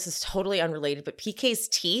 another thing. This is totally unrelated, but PK's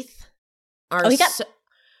teeth are.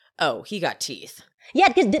 He got teeth. Yeah,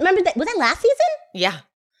 because remember that, was that last season? Yeah.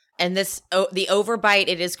 And the overbite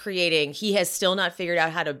it is creating, he has still not figured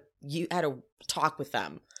out how to talk with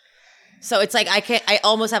them. So it's like I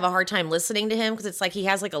almost have a hard time listening to him because it's like he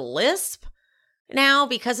has like a lisp now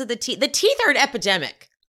because of the teeth. The teeth are an epidemic.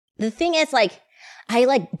 The thing is, like, I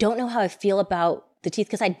like don't know how I feel about the teeth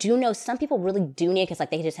because I do know some people really do need it because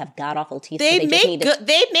like they just have god awful teeth. They make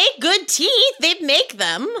good teeth. They make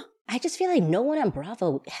them. I just feel like no one on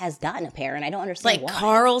Bravo has gotten a pair, and I don't understand why. Like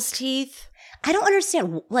Carl's teeth? I don't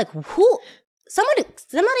understand, like, who...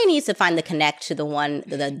 Somebody needs to find the connect to the one,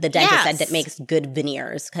 the dentist that makes good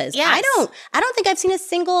veneers, because I don't think I've seen a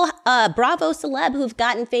single Bravo celeb who've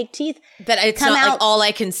gotten fake teeth that it's not like all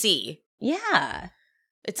I can see. Yeah.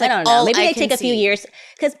 It's like I don't know. Maybe they take a few years.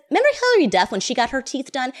 Because remember Hillary Duff when she got her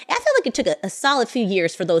teeth done? I feel like it took a solid few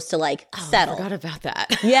years for those to, like, settle. I forgot about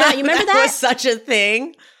that. Yeah, you remember that? That was such a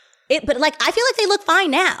thing. But like, I feel like they look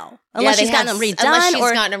fine now. Unless she's gotten them redone. Unless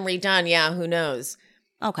she's gotten them redone, yeah, who knows?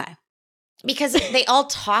 Okay. Because they all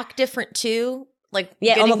talk different too. Like,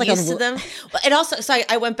 getting like used to them. And also, so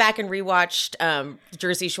I went back and rewatched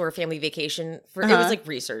Jersey Shore Family Vacation. It was like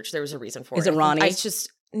research. There was a reason for it. Is it Ronnie?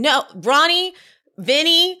 No, Ronnie,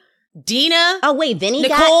 Vinny, Dina. Oh, wait, Vinny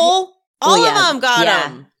Nicole. All of them got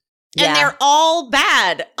them. And they're all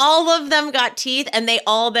bad. All of them got teeth, and they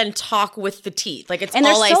all then talk with the teeth. Like, it's all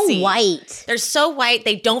I see. And they're so white. They're so white.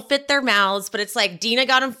 They don't fit their mouths, but it's like Dina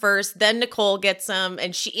got them first, then Nicole gets them,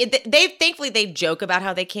 and thankfully they joke about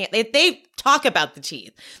how they can't. They talk about the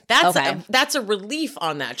teeth. That's a relief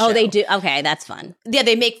on that show. Oh, they do. Okay, that's fun. Yeah,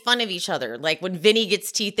 they make fun of each other. Like when Vinny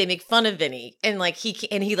gets teeth, they make fun of Vinny, and like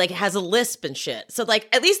he like has a lisp and shit. So like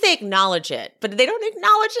at least they acknowledge it, but they don't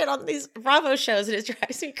acknowledge it on these Bravo shows, and it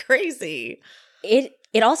drives me crazy.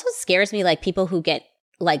 It also scares me, like people who get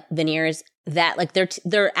like veneers that like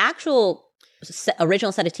their actual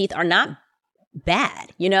original set of teeth are not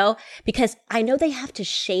bad, you know, because I know they have to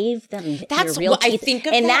shave them. That's real what teeth, I think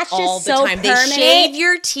of, and that that's all just the so time. Permanent. They shave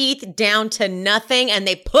your teeth down to nothing, and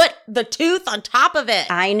they put the tooth on top of it.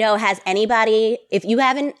 I know. Has anybody? If you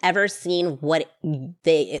haven't ever seen what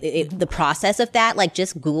the process of that, like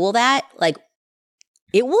just Google that. Like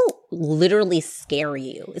it will literally scare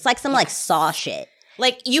you. It's like some like Saw shit.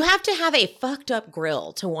 Like, you have to have a fucked up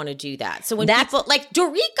grill to want to do that. So when people, like,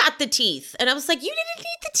 Dorit got the teeth. And I was like, you didn't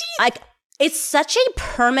need the teeth. Like, it's such a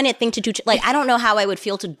permanent thing to do. Like, I don't know how I would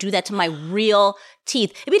feel to do that to my real teeth.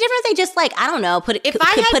 It'd be different if they just, like, I don't know, if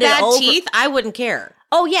I had bad teeth, I wouldn't care.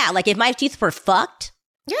 Oh, yeah. Like, if my teeth were fucked.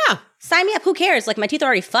 Yeah. Sign me up. Who cares? Like, my teeth are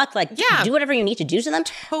already fucked. Like, do whatever you need to do to them.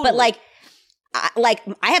 Totally. But, like,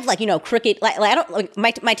 I have, like, you know, crooked, like I don't,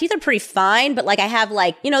 like, my teeth are pretty fine, but, like, I have,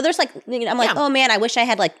 like, you know, there's, like, you know, I'm like, oh, man, I wish I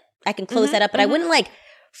had, like, I can close that up, but I wouldn't, like,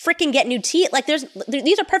 freaking get new teeth. Like,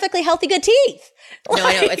 these are perfectly healthy, good teeth. No,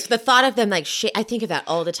 I know. It's the thought of them, like, I think of that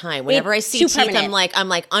all the time. Whenever I see teeth, permanent. I'm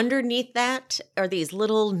like, underneath that are these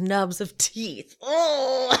little nubs of teeth.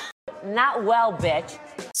 Oh. Not well, bitch.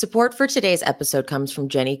 Support for today's episode comes from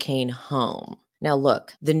Jenny Kane Home. Now,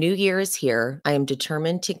 look, the new year is here. I am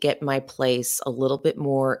determined to get my place a little bit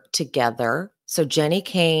more together. So Jenny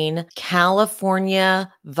Kane,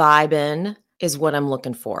 California vibin' is what I'm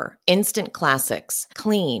looking for. Instant classics,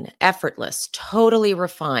 clean, effortless, totally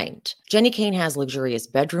refined. Jenny Kane has luxurious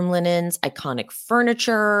bedroom linens, iconic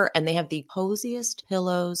furniture, and they have the coziest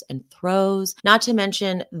pillows and throws, not to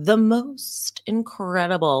mention the most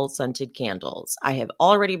incredible scented candles. I have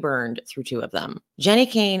already burned through 2 of them. Jenny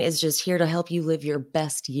Kane is just here to help you live your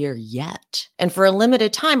best year yet. And for a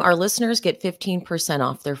limited time, our listeners get 15%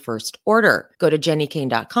 off their first order. Go to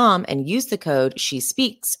jennykane.com and use the code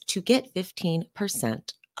SHESPEAKS to get 15%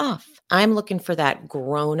 off. I'm looking for that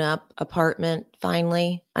grown-up apartment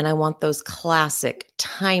finally, and I want those classic,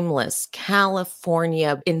 timeless,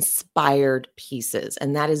 California-inspired pieces,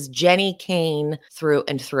 and that is Jenny Kane through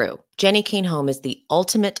and through. Jenny Kane Home is the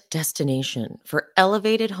ultimate destination for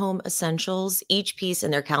elevated home essentials. Each piece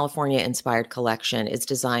in their California-inspired collection is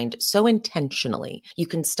designed so intentionally. You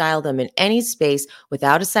can style them in any space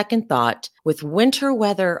without a second thought. With winter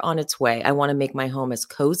weather on its way, I want to make my home as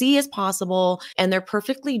cozy as possible, and their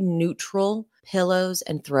perfectly neutral pillows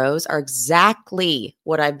and throws are exactly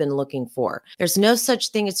what I've been looking for. There's no such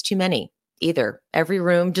thing as too many either. Every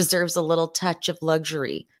room deserves a little touch of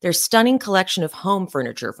luxury. Their stunning collection of home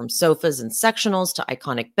furniture, from sofas and sectionals to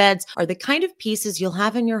iconic beds, are the kind of pieces you'll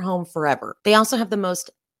have in your home forever. They also have the most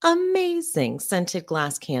amazing scented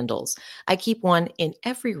glass candles. I keep one in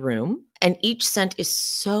every room, and each scent is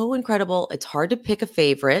so incredible, it's hard to pick a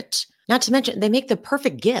favorite. Not to mention, they make the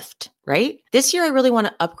perfect gift, right? This year, I really want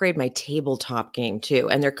to upgrade my tabletop game too,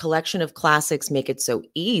 and their collection of classics make it so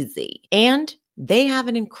easy. And they have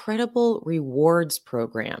an incredible rewards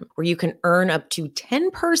program where you can earn up to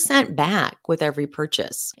 10% back with every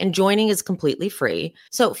purchase. And joining is completely free.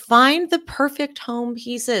 So find the perfect home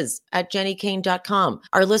pieces at jennykane.com.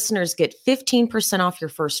 Our listeners get 15% off your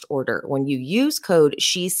first order when you use code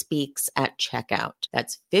SHESPEAKS at checkout.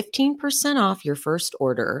 That's 15% off your first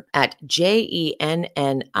order at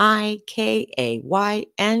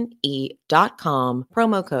jennykane.com.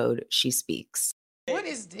 Promo code SHESPEAKS. What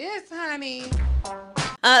is this, honey?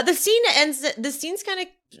 The scene ends. The scene's kind of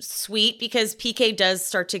sweet because PK does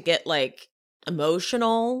start to get like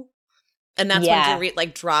emotional, and that's when Dorit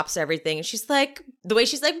like drops everything, and she's like, the way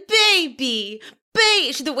she's like, baby,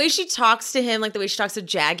 the way she talks to him, like the way she talks to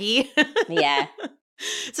Jaggy. Yeah.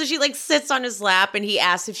 So she like sits on his lap, and he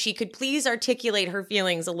asks if she could please articulate her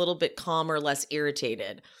feelings a little bit calmer, less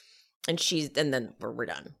irritated, and then we're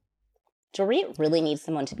done. Dorit really needs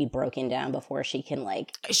someone to be broken down before she can,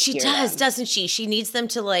 like, she does, doesn't she? She needs them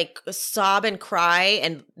to, like, sob and cry,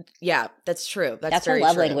 and yeah, that's true. That's her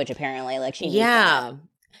love language, apparently. Like, she needs that.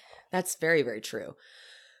 That's very, very true.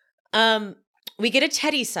 We get a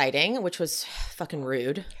Teddy sighting, which was fucking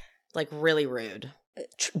rude, like, really rude.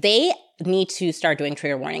 They need to start doing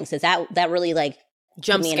trigger warnings. Is that really, like,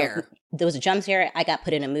 jump scare? There was a jump scare. I got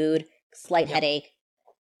put in a mood, slight headache,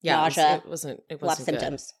 nausea, it wasn't lots of good.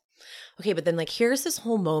 symptoms. Okay, but then like here's this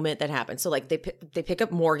whole moment that happens. So like they pick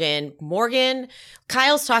up Morgan.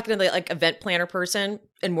 Kyle's talking to the like event planner person,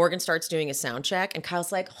 and Morgan starts doing a sound check, and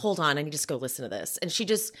Kyle's like, "Hold on, I need to just go listen to this." And she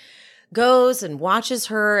just goes and watches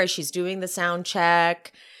her as she's doing the sound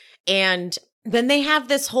check, and then they have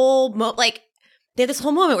this whole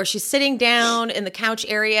moment where she's sitting down in the couch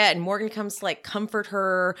area, and Morgan comes to like comfort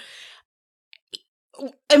her.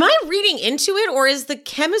 Am I reading into it, or is the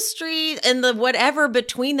chemistry and the whatever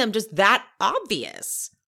between them just that obvious?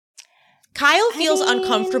 Kyle feels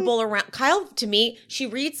uncomfortable around Kyle. To me, she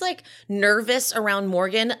reads like nervous around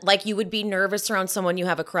Morgan, like you would be nervous around someone you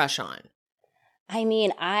have a crush on. I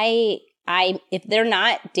mean, I if they're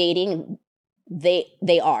not dating, they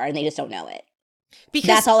are, and they just don't know it. Because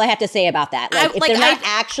that's all I have to say about that. Like, if they're not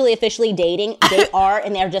actually officially dating, they are,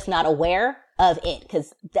 and they're just not aware of it.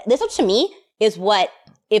 Because this, to me, is what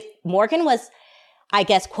if Morgan was. I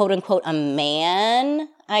guess, quote unquote, a man,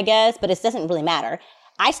 I guess, but it doesn't really matter.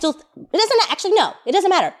 It doesn't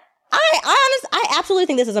matter. I absolutely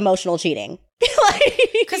think this is emotional cheating.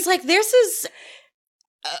 Because like this is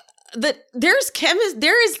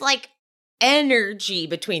there is like energy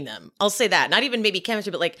between them. I'll say that. Not even maybe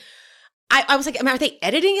chemistry, but like I was like, are they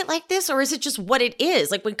editing it like this, or is it just what it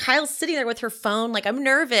is? Like when Kyle's sitting there with her phone, like I'm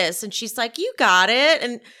nervus, and she's like, "You got it,"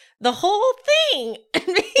 and the whole thing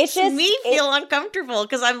makes me feel uncomfortable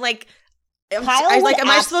because I'm like, am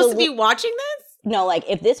I supposed to be watching this? No, like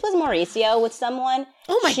if this was Mauricio with someone,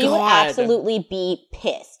 she would absolutely be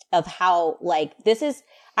pissed of how like this is.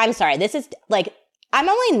 I'm sorry, this is like I'm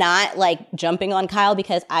only not like jumping on Kyle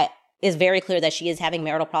because it's very clear that she is having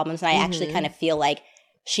marital problems, and I actually kind of feel like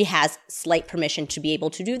she has slight permission to be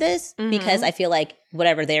able to do this because I feel like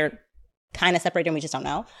whatever, they're kind of separated and we just don't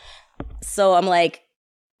know. So I'm like,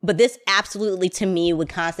 but this absolutely to me would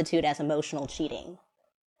constitute as emotional cheating.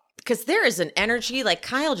 Because there is an energy, like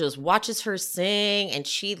Kyle just watches her sing and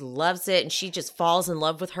she loves it and she just falls in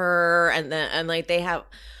love with her, and like they have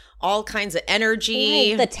all kinds of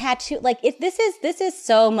energy. Right, the tattoo, like this is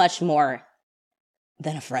so much more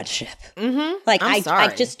than a friendship. Like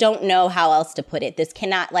I just don't know how else to put it. This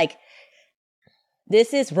cannot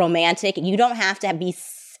this is romantic. You don't have to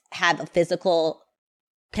have a physical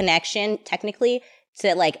connection technically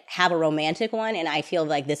to like have a romantic one. And I feel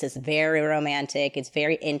like this is very romantic. It's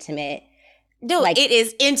very intimate. No, like, it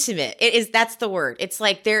is intimate. That's the word. It's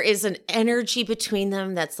like there is an energy between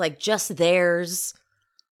them that's like just theirs.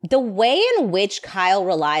 The way in which Kyle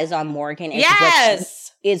relies on Morgan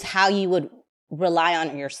is how you would rely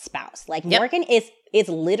on your spouse. Like Morgan is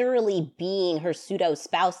literally being her pseudo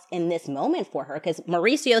spouse in this moment for her because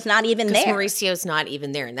Mauricio's not even there. Mauricio's not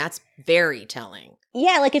even there, and that's very telling.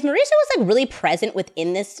 Yeah, like if Mauricio was like really present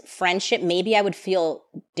within this friendship, maybe I would feel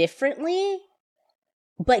differently.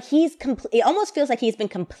 But it almost feels like he's been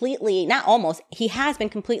completely, not almost, he has been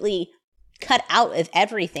completely cut out of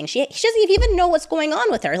everything. She doesn't even know what's going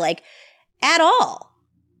on with her, like, at all.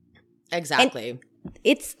 Exactly.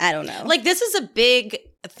 And I don't know. Like, this is a big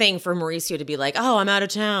thing for Mauricio to be like, oh, I'm out of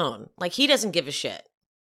town. Like, he doesn't give a shit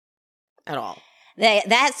at all.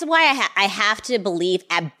 That's why I have to believe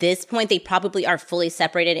at this point they probably are fully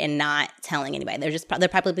separated and not telling anybody. They're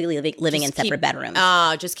probably living in separate bedrooms.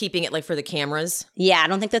 Just keeping it like for the cameras. Yeah, I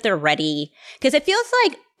don't think that they're ready because it feels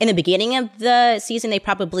like in the beginning of the season they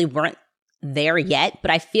probably weren't there yet.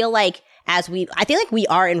 But I feel like we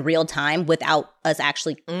are in real time without us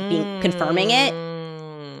actually confirming it.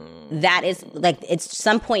 That is like it's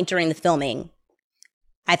some point during the filming.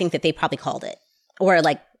 I think that they probably called it or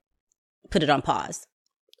like put it on pause.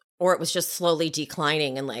 Or it was just slowly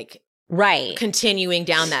declining and like continuing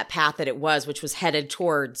down that path that it was, which was headed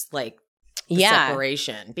towards like the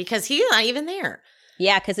separation because he's not even there.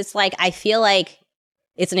 Yeah, because it's like I feel like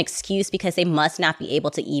it's an excuse because they must not be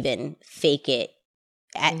able to even fake it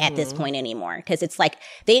at this point anymore. Because it's like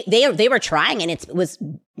they were trying and it was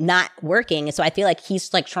not working. And so I feel like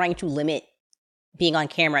he's like trying to limit being on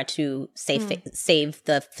camera to save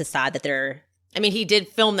the facade that they're. I mean, he did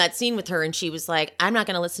film that scene with her, and she was like, "I'm not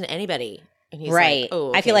going to listen to anybody." And he's right. Like, "Oh,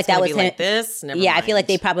 okay, I feel like that was him. Like this." Never mind. I feel like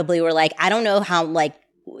they probably were like, "I don't know how like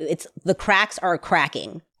it's the cracks are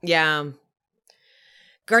cracking." Yeah.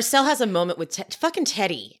 Garcelle has a moment with fucking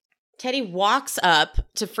Teddy. Teddy walks up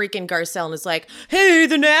to freaking Garcelle and is like, "Hey,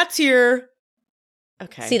 the Nat's here."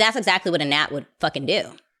 Okay. See, that's exactly what a Nat would fucking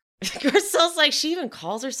do. Garcelle's like, she even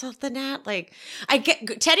calls herself the Nat. Like,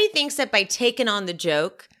 Teddy thinks that by taking on the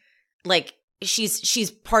joke, like.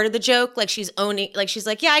 She's part of the joke, like she's owning, like she's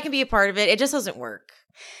like, yeah, I can be a part of it. It just doesn't work.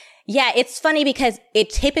 Yeah, it's funny because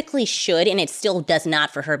it typically should, and it still does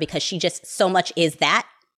not for her because she just so much is that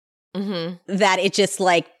that it just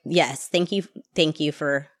like, yes, thank you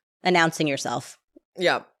for announcing yourself.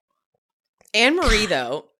 Yeah. Anna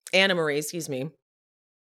Marie, excuse me.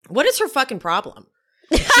 What is her fucking problem?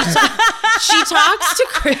 She talks to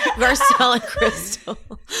Garcelle and Crystal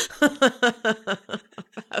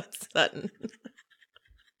about Sutton.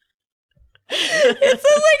 It's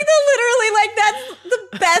like literally like that's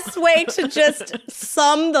the best way to just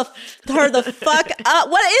sum her the fuck up.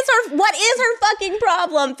 What is her fucking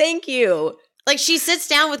problem? Thank you. Like she sits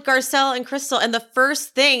down with Garcelle and Crystal, and the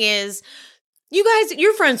first thing is, you guys,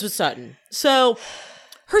 you're friends with Sutton, so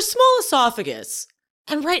her small esophagus,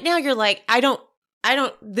 and right now you're like, I don't.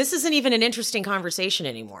 This isn't even an interesting conversation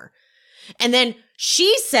anymore. And then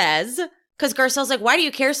she says, because Garcelle's like, why do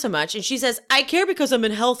you care so much? And she says, I care because I'm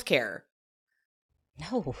in healthcare.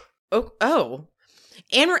 No. Oh.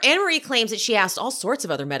 Anne-Marie claims that she asked all sorts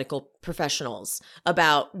of other medical professionals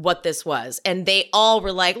about what this was. And they all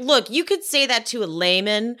were like, look, you could say that to a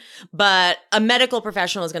layman, but a medical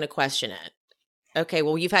professional is going to question it. Okay,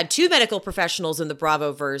 well, you've had 2 medical professionals in the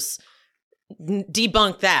Bravo-verse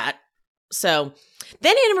debunk that. So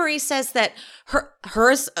then Anne-Marie says that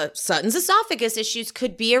her Sutton's esophagus issues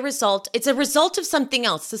could be it's a result of something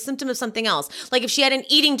else, it's a symptom of something else. Like if she had an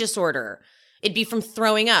eating disorder, it'd be from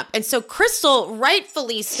throwing up. And so Crystal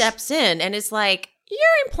rightfully steps in and is like,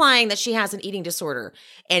 you're implying that she has an eating disorder.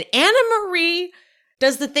 And Anne-Marie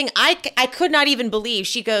does the thing I could not even believe.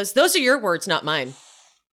 She goes, those are your words, not mine.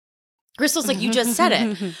 Crystal's like, you just said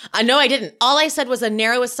it. No, I didn't. All I said was a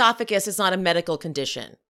narrow esophagus is not a medical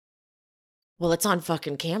condition. Well, it's on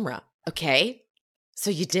fucking camera, okay?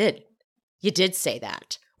 So you did. You did say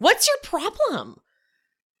that. What's your problem?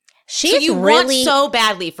 So you want so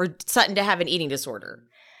badly for Sutton to have an eating disorder.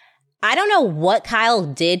 I don't know what Kyle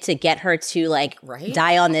did to get her to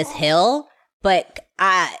die on this hill, but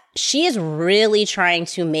she is really trying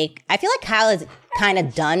to make. I feel like Kyle is kind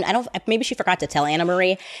of done. Maybe she forgot to tell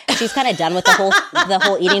Anne-Marie. She's kind of done with the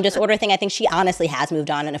whole eating disorder thing. I think she honestly has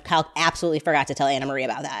moved on, and if Kyle absolutely forgot to tell Anne-Marie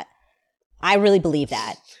about that. I really believe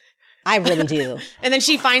that. I really do. And then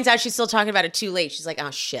she finds out she's still talking about it too late. She's like, oh,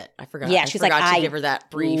 shit, I forgot. Yeah, she's like, to give her that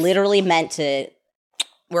brief. Literally meant to.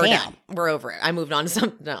 We're done. We're over it. I moved on to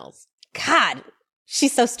something else. God,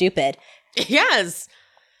 she's so stupid. Yes.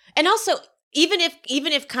 And also, even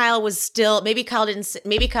if Kyle was still, maybe Kyle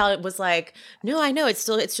was like, no, I know, it's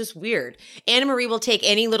just weird. Anne-Marie will take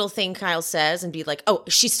any little thing Kyle says and be like, oh,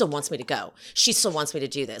 she still wants me to go. She still wants me to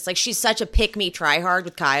do this. Like, she's such a pick me try hard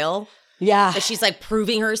with Kyle. Yeah. That she's like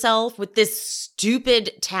proving herself with this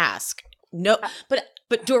stupid task. No, but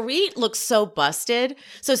Dorit looks so busted.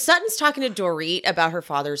 So Sutton's talking to Dorit about her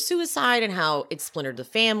father's suicide and how it splintered the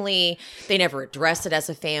family. They never addressed it as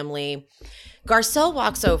a family. Garcelle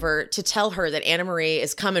walks over to tell her that Anne-Marie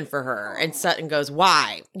is coming for her. And Sutton goes,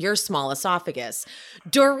 why? Your small esophagus.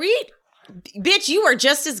 Dorit, bitch, you are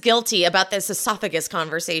just as guilty about this esophagus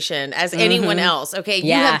conversation as anyone else. Okay.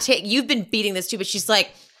 Yeah. You've been beating this too, but she's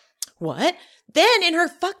like, what? Then in her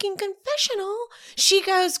fucking confessional, she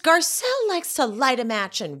goes, Garcelle likes to light a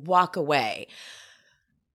match and walk away.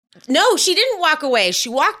 No, she didn't walk away. She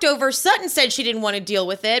walked over. Sutton said she didn't want to deal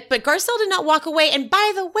with it, but Garcelle did not walk away. And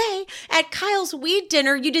by the way, at Kyle's weed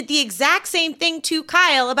dinner, you did the exact same thing to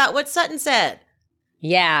Kyle about what Sutton said.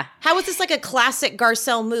 Yeah. How is this like a classic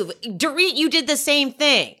Garcelle move? Dorit, you did the same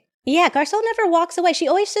thing. Yeah, Garcelle never walks away. She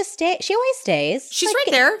always stays. She's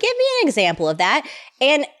right there. Give me an example of that.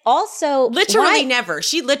 And also, literally never.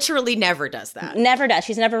 She literally never does that. Never does.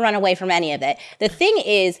 She's never run away from any of it. The thing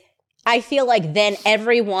is, I feel like then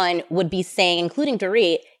everyone would be saying, including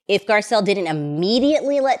Dorit, if Garcelle didn't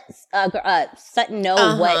immediately let Sutton know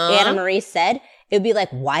what Anne-Marie said, it would be like,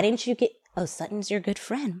 why didn't you Sutton's your good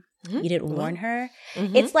friend. You didn't warn her.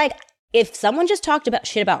 It's like, if someone just talked about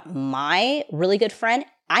shit about my really good friend,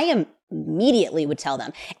 I immediately would tell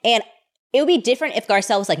them. And it would be different if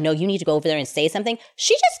Garcelle was like, no, you need to go over there and say something.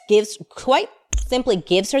 She just quite simply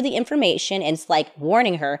gives her the information and it's like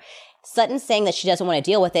warning her. Sutton's saying that she doesn't want to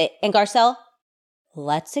deal with it. And Garcelle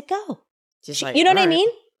lets it go. You know what I mean?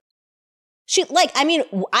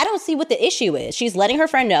 I don't see what the issue is. She's letting her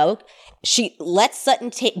friend know. She lets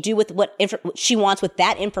Sutton do with what she wants with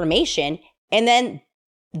that information. And then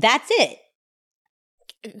that's it.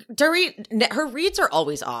 Dorit, her reads are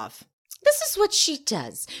always off. This is what she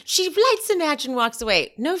does. She lights a match and walks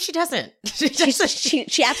away. No, she doesn't.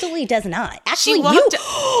 She absolutely does not. Actually,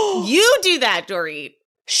 you do that, Dorit.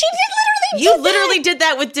 She did You literally did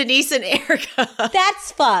that with Denise and Erica.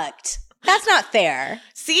 That's fucked. That's not fair.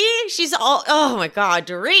 See? She's all, oh my God,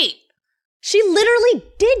 Dorit. She literally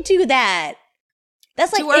did do that.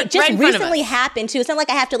 That's like, it just recently happened too. It's not like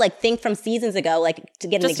I have to think from seasons ago, to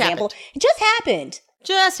get an example. It just happened.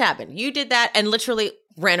 Just happened. You did that and literally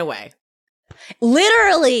ran away.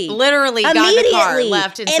 Literally got in the car,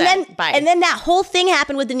 left, and said bye. And then that whole thing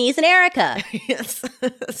happened with Denise and Erica. Yes.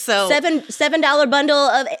 So $7 bundle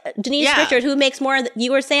of Denise Richard, who makes more than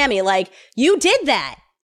you or Sammy. You did that.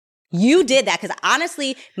 You did that because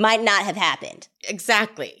honestly, might not have happened.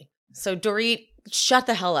 Exactly. So Dorit, shut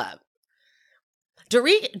the hell up.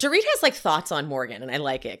 Dorit has thoughts on Morgan, and I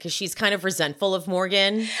like it because she's kind of resentful of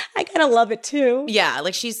Morgan. I kind of love it too. Yeah,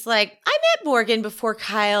 she's like, I met Morgan before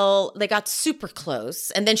Kyle. They got super close,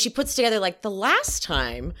 and then she puts together the last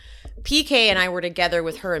time PK and I were together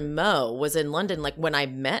with her and Mo was in London, when I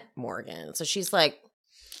met Morgan. So she's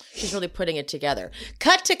she's really putting it together.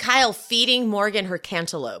 Cut to Kyle feeding Morgan her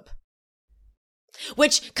cantaloupe.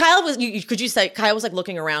 Which Kyle was, could you say, Kyle was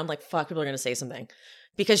looking around fuck, people are going to say something.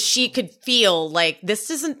 because she could feel like this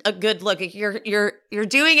isn't a good look. You're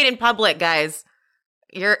doing it in public, guys.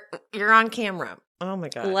 You're on camera. Oh my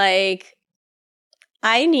God. Like,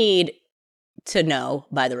 I need to know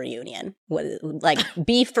by the reunion.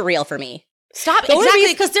 Be for real for me. Stop. Exactly,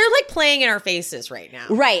 because they're like playing in our faces right now.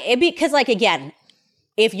 Right. Because like, again,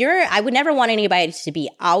 I would never want anybody to be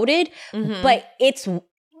outed, but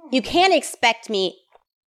you can't expect me.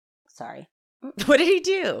 Sorry. What did he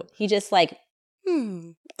do? He just like, but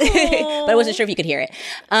I wasn't sure if you could hear it.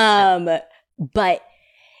 But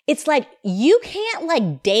it's like, you can't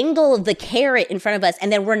like dangle the carrot in front of us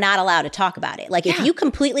and then we're not allowed to talk about it. Like if you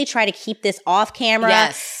completely try to keep this off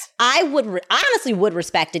camera, I honestly would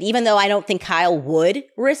respect it, even though I don't think Kyle would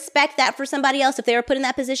respect that for somebody else if they were put in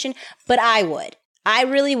that position. But I would. I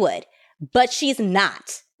really would. But she's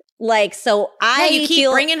not. Like, so you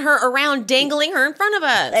keep bringing her around, dangling her in front of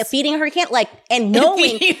us, feeding her and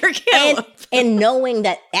knowing and knowing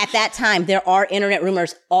that at that time there are internet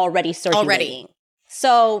rumors already circulating.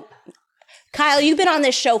 So, Kyle, you've been on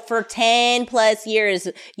this show for 10 plus years.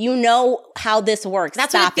 You know how this works.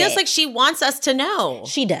 That's what it feels like. She wants us to know.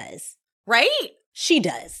 She does, right? She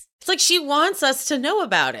does. It's like she wants us to know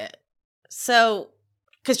about it. So,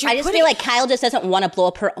 because I just feel like Kyle just doesn't want to blow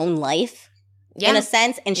up her own life. In a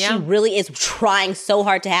sense, and she really is trying so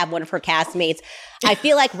hard to have one of her castmates. I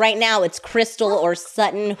feel like right now it's Crystal or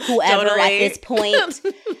Sutton, whoever at this point,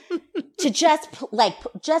 to just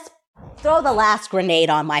throw the last grenade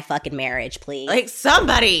on my fucking marriage, please. Like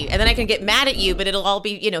somebody, and then I can get mad at you, but it'll all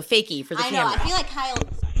be fakey for the camera.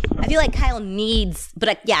 I feel like Kyle needs,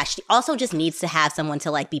 but she also just needs to have someone to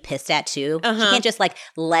like be pissed at too. She can't just like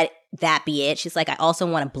let that be it. She's like, I also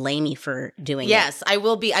want to blame you for doing it. Yes, I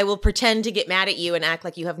will pretend to get mad at you and act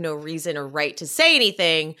like you have no reason or right to say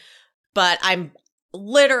anything, but I'm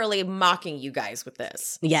literally mocking you guys with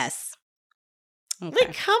this. Yes. Okay.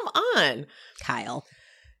 Like, come on.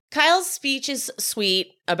 Kyle's speech is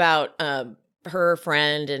sweet about her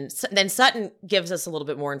friend, and then Sutton gives us a little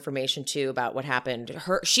bit more information too about what happened.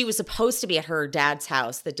 She was supposed to be at her dad's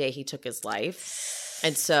house the day he took his life.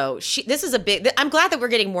 And so this is I'm glad that we're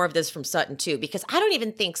getting more of this from Sutton too, because I don't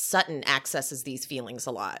even think Sutton accesses these feelings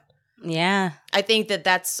a lot. Yeah. I think that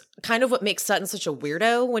that's kind of what makes Sutton such a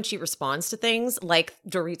weirdo when she responds to things like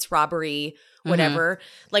Dorit's robbery, whatever.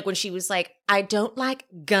 Like when she was like, I don't like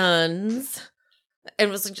guns.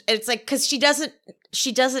 And it's like, because she doesn't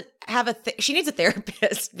have she needs a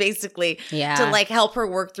therapist basically to like help her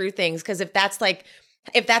work through things. Because if that's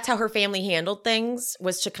how her family handled things,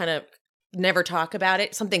 was to kind of never talk about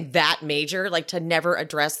it, something that major, like to never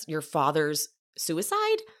address your father's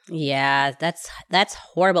suicide. Yeah, that's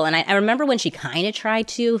horrible. And I remember when she kind of tried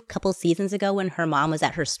to a couple seasons ago when her mom was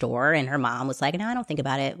at her store and her mom was like, no, I don't think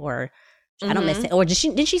about it, or I don't miss it. Or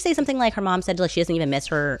didn't she say something like her mom said like she doesn't even miss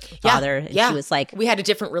her father? And she was like, we had a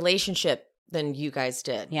different relationship than you guys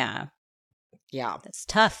did. Yeah. Yeah. That's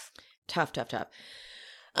tough. Tough.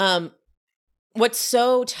 What's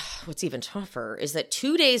even tougher is that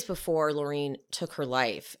 2 days before Lorene took her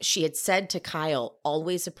life, she had said to Kyle,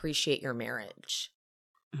 always appreciate your marriage.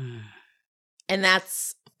 And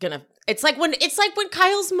that's it's like when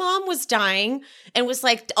Kyle's mom was dying and was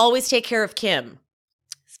like, always take care of Kim.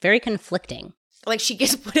 It's very conflicting. Like she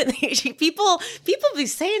gets put in people be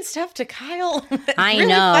saying stuff to Kyle. I really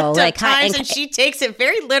know, like times, and she takes it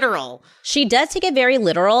very literal. She does take it very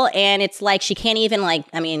literal, and it's like she can't even like.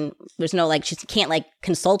 I mean, there's no like she can't like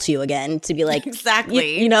consult you again to be like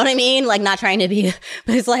exactly. You know what I mean? Like not trying to be,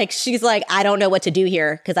 but it's like she's like I don't know what to do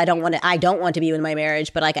here because I don't want to be in my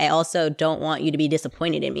marriage, but like I also don't want you to be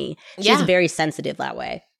disappointed in me. She's very sensitive that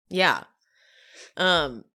way. Yeah.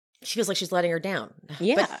 She feels like she's letting her down.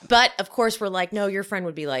 Yeah. But of course we're like, no, your friend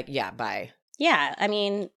would be like, yeah, bye. Yeah, I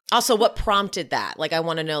mean. Also, what prompted that? Like, I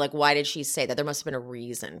want to know, like, why did she say that? There must have been a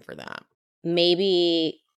reason for that.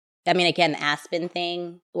 Maybe, I mean, again, the Aspen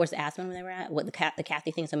thing. Where's Aspen when they were at? What the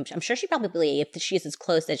Kathy thing? So I'm sure she probably, if she's as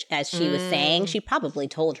close as she was saying, she probably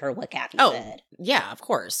told her what Kathy said. Yeah, of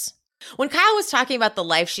course. When Kyle was talking about the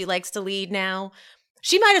life she likes to lead now,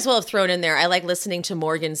 she might as well have thrown in there, I like listening to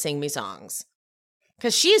Morgan sing me songs.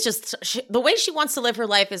 Because she is just, the way she wants to live her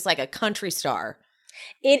life is like a country star.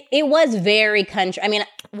 It was very country. I mean,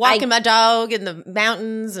 walking my dog in the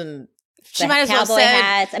mountains, and she might as well cowboy said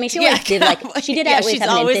hats. I mean, she always did like she did at least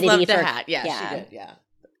have an infinity for hat. Yeah, she did. Yeah,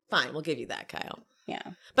 fine, we'll give you that, Kyle. Yeah,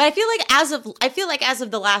 but I feel like as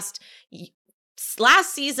of the last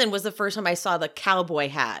season was the first time I saw the cowboy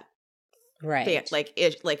hat. Right,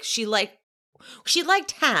 she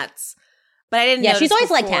liked hats. But I didn't. Yeah, she's always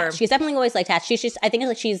liked hats. She's definitely always liked hats. I think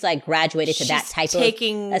like she's like graduated to that type of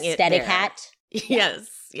aesthetic hat. Yes.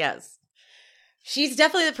 She's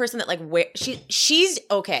definitely the person that like she's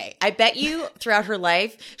okay. I bet you throughout her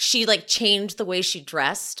life she like changed the way she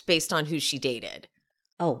dressed based on who she dated.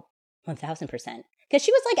 Oh, 1000%. Because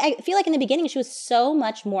she was like, I feel like in the beginning she was so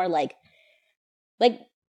much more like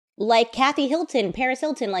Kathy Hilton, Paris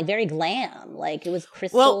Hilton, like very glam. Like it was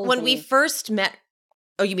crystals. Well, when we first met,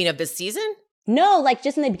 oh, you mean of this season? No, like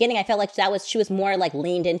just in the beginning, I felt like she was more like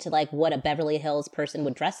leaned into like what a Beverly Hills person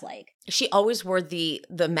would dress like. She always wore the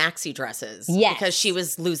maxi dresses. Yes. Because she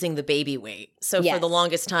was losing the baby weight. So for the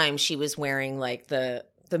longest time, she was wearing like the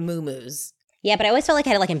muumuus. Yeah, but I always felt like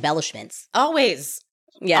I had like embellishments. Always.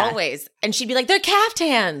 Yeah. Always. And she'd be like, they're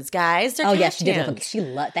caftans, guys. They're caftans. Yeah, she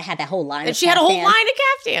did. They had that whole line and she had a whole line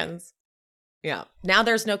of caftans. Yeah. Now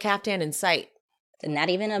there's no caftan in sight. Not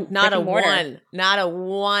even a one. Not a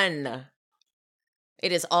one.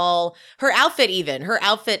 It is all her outfit. Even her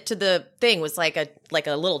outfit to the thing was like a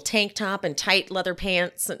little tank top and tight leather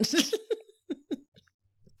pants and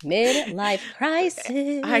midlife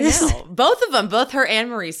crisis. I know both of them, both her and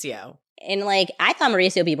Mauricio. And like I thought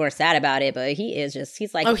Mauricio would be more sad about it, but he's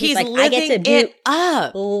like living I get to it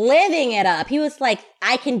up, living it up. He was like,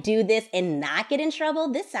 I can do this and not get in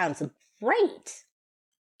trouble. This sounds great.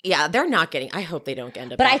 Yeah, they're not getting. I hope they don't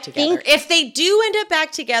end up back together. If they do end up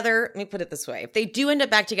back together, let me put it this way: if they do end up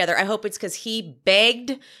back together, I hope it's because he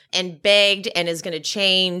begged and is going to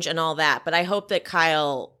change and all that. But I hope that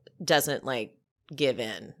Kyle doesn't like give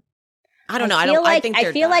in. I don't know. I think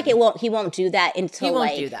they're feel done. like he won't do that until he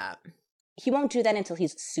won't do that. He won't do that until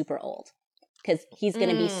he's super old. Because he's going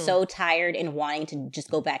to be so tired and wanting to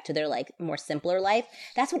just go back to their, like, more simpler life.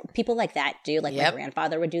 That's what people like that do. Like, my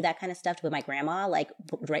grandfather would do that kind of stuff with my grandma, like,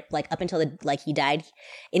 right, like up until, he died.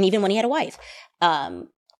 And even when he had a wife.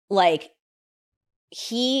 Like,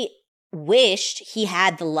 he wished he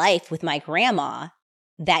had the life with my grandma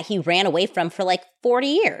that he ran away from for, like, 40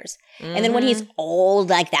 years. Mm-hmm. And then when he's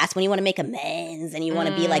old, like, that's when you want to make amends and you want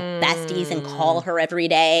to be, like, besties and call her every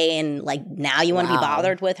day. And, like, now you want to be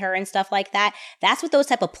bothered with her and stuff like that. That's what those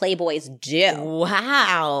type of playboys do.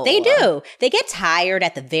 Wow. They do. They get tired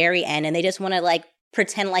at the very end and they just want to, like,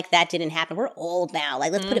 pretend like that didn't happen. We're old now.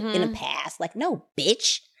 Like, let's put it in the past. Like, no,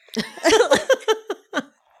 bitch.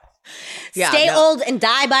 Stay old and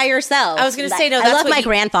die by yourself. I was going to say, no, I love my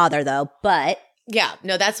grandfather, though, but... Yeah,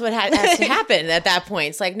 no, that's what has to happen at that point.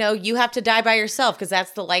 It's like, no, you have to die by yourself because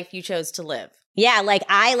that's the life you chose to live. Yeah,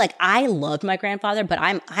 I loved my grandfather, but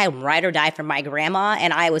I'm ride or die for my grandma,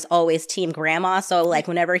 and I was always team grandma. So like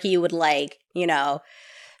whenever he would like, you know,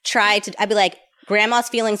 I'd be like, grandma's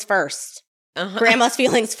feelings first. Grandma's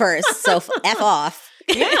feelings first. So F off.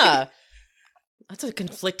 Yeah. That's a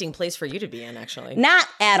conflicting place for you to be in, actually. Not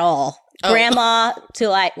at all. Oh. Grandma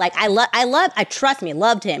to trust me,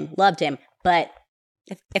 loved him. But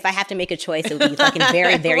if I have to make a choice, it would be fucking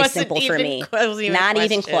very, very simple for me. Not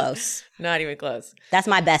even close. Not even close. That's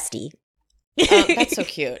my bestie. That's so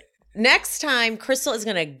cute. Next time, Crystal is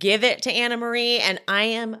going to give it to Anna Marie, and I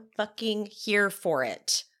am fucking here for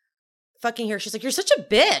it. Fucking here. She's like, you're such a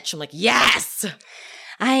bitch. I'm like, yes.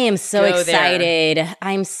 I am so excited.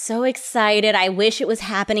 I'm so excited. I wish it was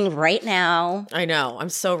happening right now. I know. I'm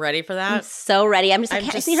so ready for that. I'm so ready. I'm just like,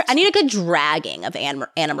 I need a good dragging of Anna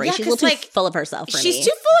Marie. Yeah, she's a little too full of herself for me. She's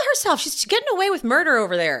too full of herself. She's getting away with murder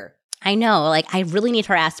over there. I know. Like, I really need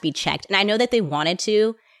her ass to be checked. And I know that they wanted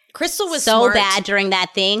to. Crystal was so smart. bad during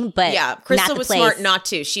that thing, but yeah, Crystal was smart not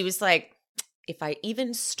to. She was like, if I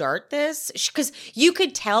even start this, because you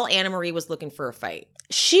could tell Anna Marie was looking for a fight.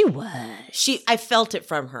 She was. I felt it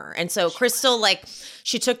from her. And so Crystal, like,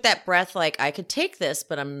 she took that breath like, I could take this,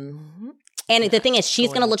 but I'm... And the thing is, she's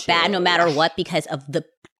going to look bad no matter what because of the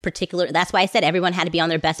particular... That's why I said everyone had to be on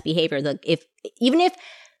their best behavior. I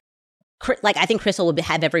think Crystal would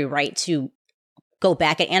have every right to go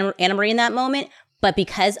back at Anna Marie in that moment, but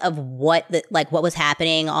because of what was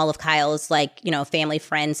happening, all of Kyle's, like, you know, family,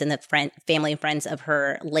 friends, and family and friends of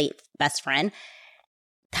her late best friend...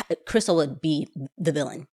 Crystal would be the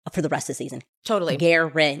villain for the rest of the season. Totally.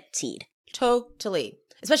 Guaranteed. Totally.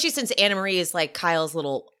 Especially since Anna Marie is like Kyle's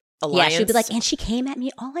little alliance. Yeah, she'd be like, and she came at me.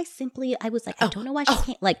 I was like, I don't know why she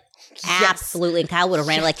came. Like, yes. Absolutely. And Kyle would have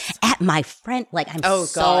ran like, at my friend. Like,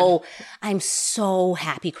 I'm so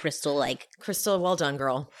happy Crystal, like. Crystal, well done,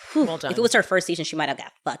 girl. Well done. If it was her first season, she might have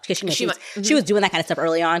got fucked. Because she was doing that kind of stuff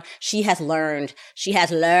early on. She has learned.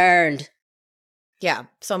 Yeah,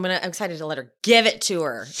 so I'm excited to let her give it to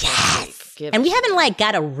her. Yes, and we haven't like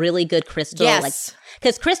got a really good Crystal. Yes, like,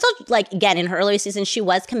 because Crystal, like again in her earlier season, she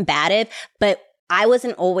was combative, but I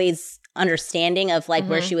wasn't always understanding of like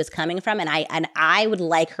where she was coming from, and I would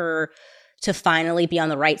like her to finally be on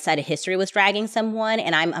the right side of history with dragging someone,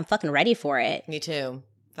 and I'm fucking ready for it. Me too.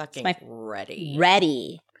 fucking ready.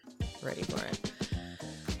 Ready for it.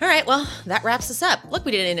 All right, well, that wraps us up. Look,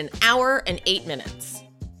 we did it in an hour and 8 minutes.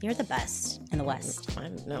 You're the best in the West. I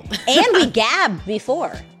know. And we gabbed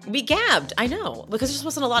before. We gabbed, I know, because there just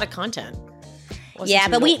wasn't a lot of content. Yeah,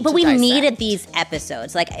 but we needed these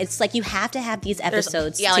episodes. Like, it's like you have to have these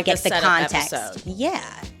episodes to get the context. Episode.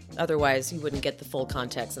 Yeah. Otherwise, you wouldn't get the full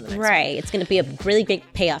context in the next week. Right. It's going to be a really big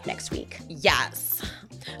payoff next week. Yes.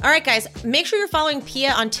 All right, guys. Make sure you're following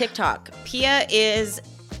Pia on TikTok. Pia is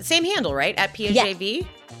the same handle, right? At PiaJV?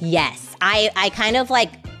 Yes. I kind of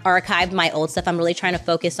like archived my old stuff. I'm really trying to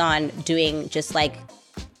focus on doing just like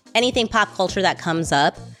anything pop culture that comes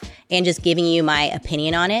up and just giving you my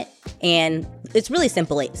opinion on it. And it's really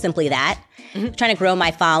simply that. Mm-hmm. Trying to grow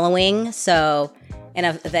my following. So, and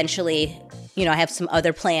eventually, you know, I have some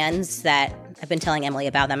other plans that I've been telling Emily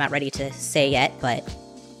about that I'm not ready to say yet, but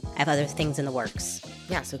I have other things in the works.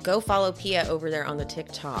 Yeah, so go follow Pia over there on the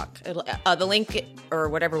TikTok. The link or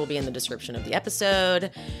whatever will be in the description of the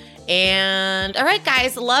episode. And all right,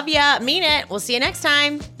 guys, love ya. Mean it. We'll see you next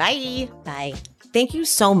time. Bye. Bye. Thank you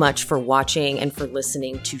so much for watching and for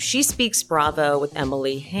listening to She Speaks Bravo with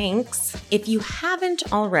Emily Hanks. If you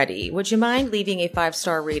haven't already, would you mind leaving a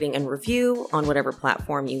 5-star rating and review on whatever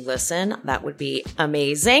platform you listen? That would be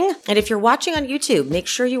amazing. And if you're watching on YouTube, make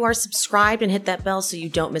sure you are subscribed and hit that bell so you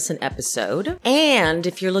don't miss an episode. And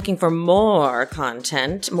if you're looking for more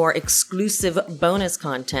content, more exclusive bonus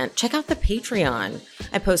content, check out the Patreon.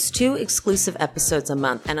 I post 2 exclusive episodes a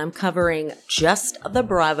month, and I'm covering just the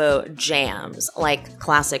Bravo jams, like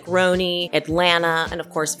Classic Roni, Atlanta, and of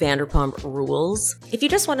course Vanderpump Rules. If you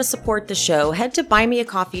just want to support the show, head to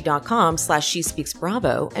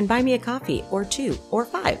buymeacoffee.com/SheSpeaksBravo and buy me a coffee or 2 or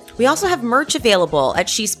 5. We also have merch available at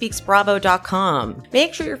SheSpeaksBravo.com.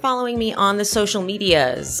 Make sure you're following me on the social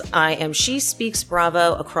medias. I am She Speaks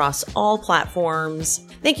Bravo across all platforms.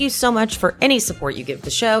 Thank you so much for any support you give the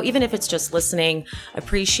show, even if it's just listening.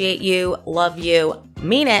 Appreciate you, love you,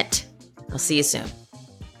 mean it. I'll see you soon.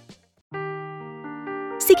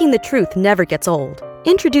 Seeking the truth never gets old.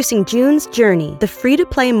 Introducing June's Journey, the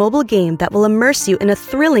free-to-play mobile game that will immerse you in a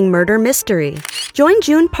thrilling murder mystery. Join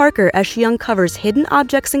June Parker as she uncovers hidden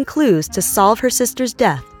objects and clues to solve her sister's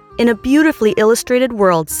death in a beautifully illustrated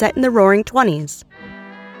world set in the Roaring 20s.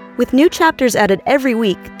 With new chapters added every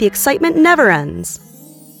week, the excitement never ends.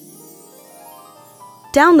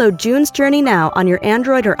 Download June's Journey now on your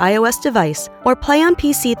Android or iOS device, or play on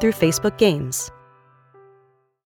PC through Facebook Games.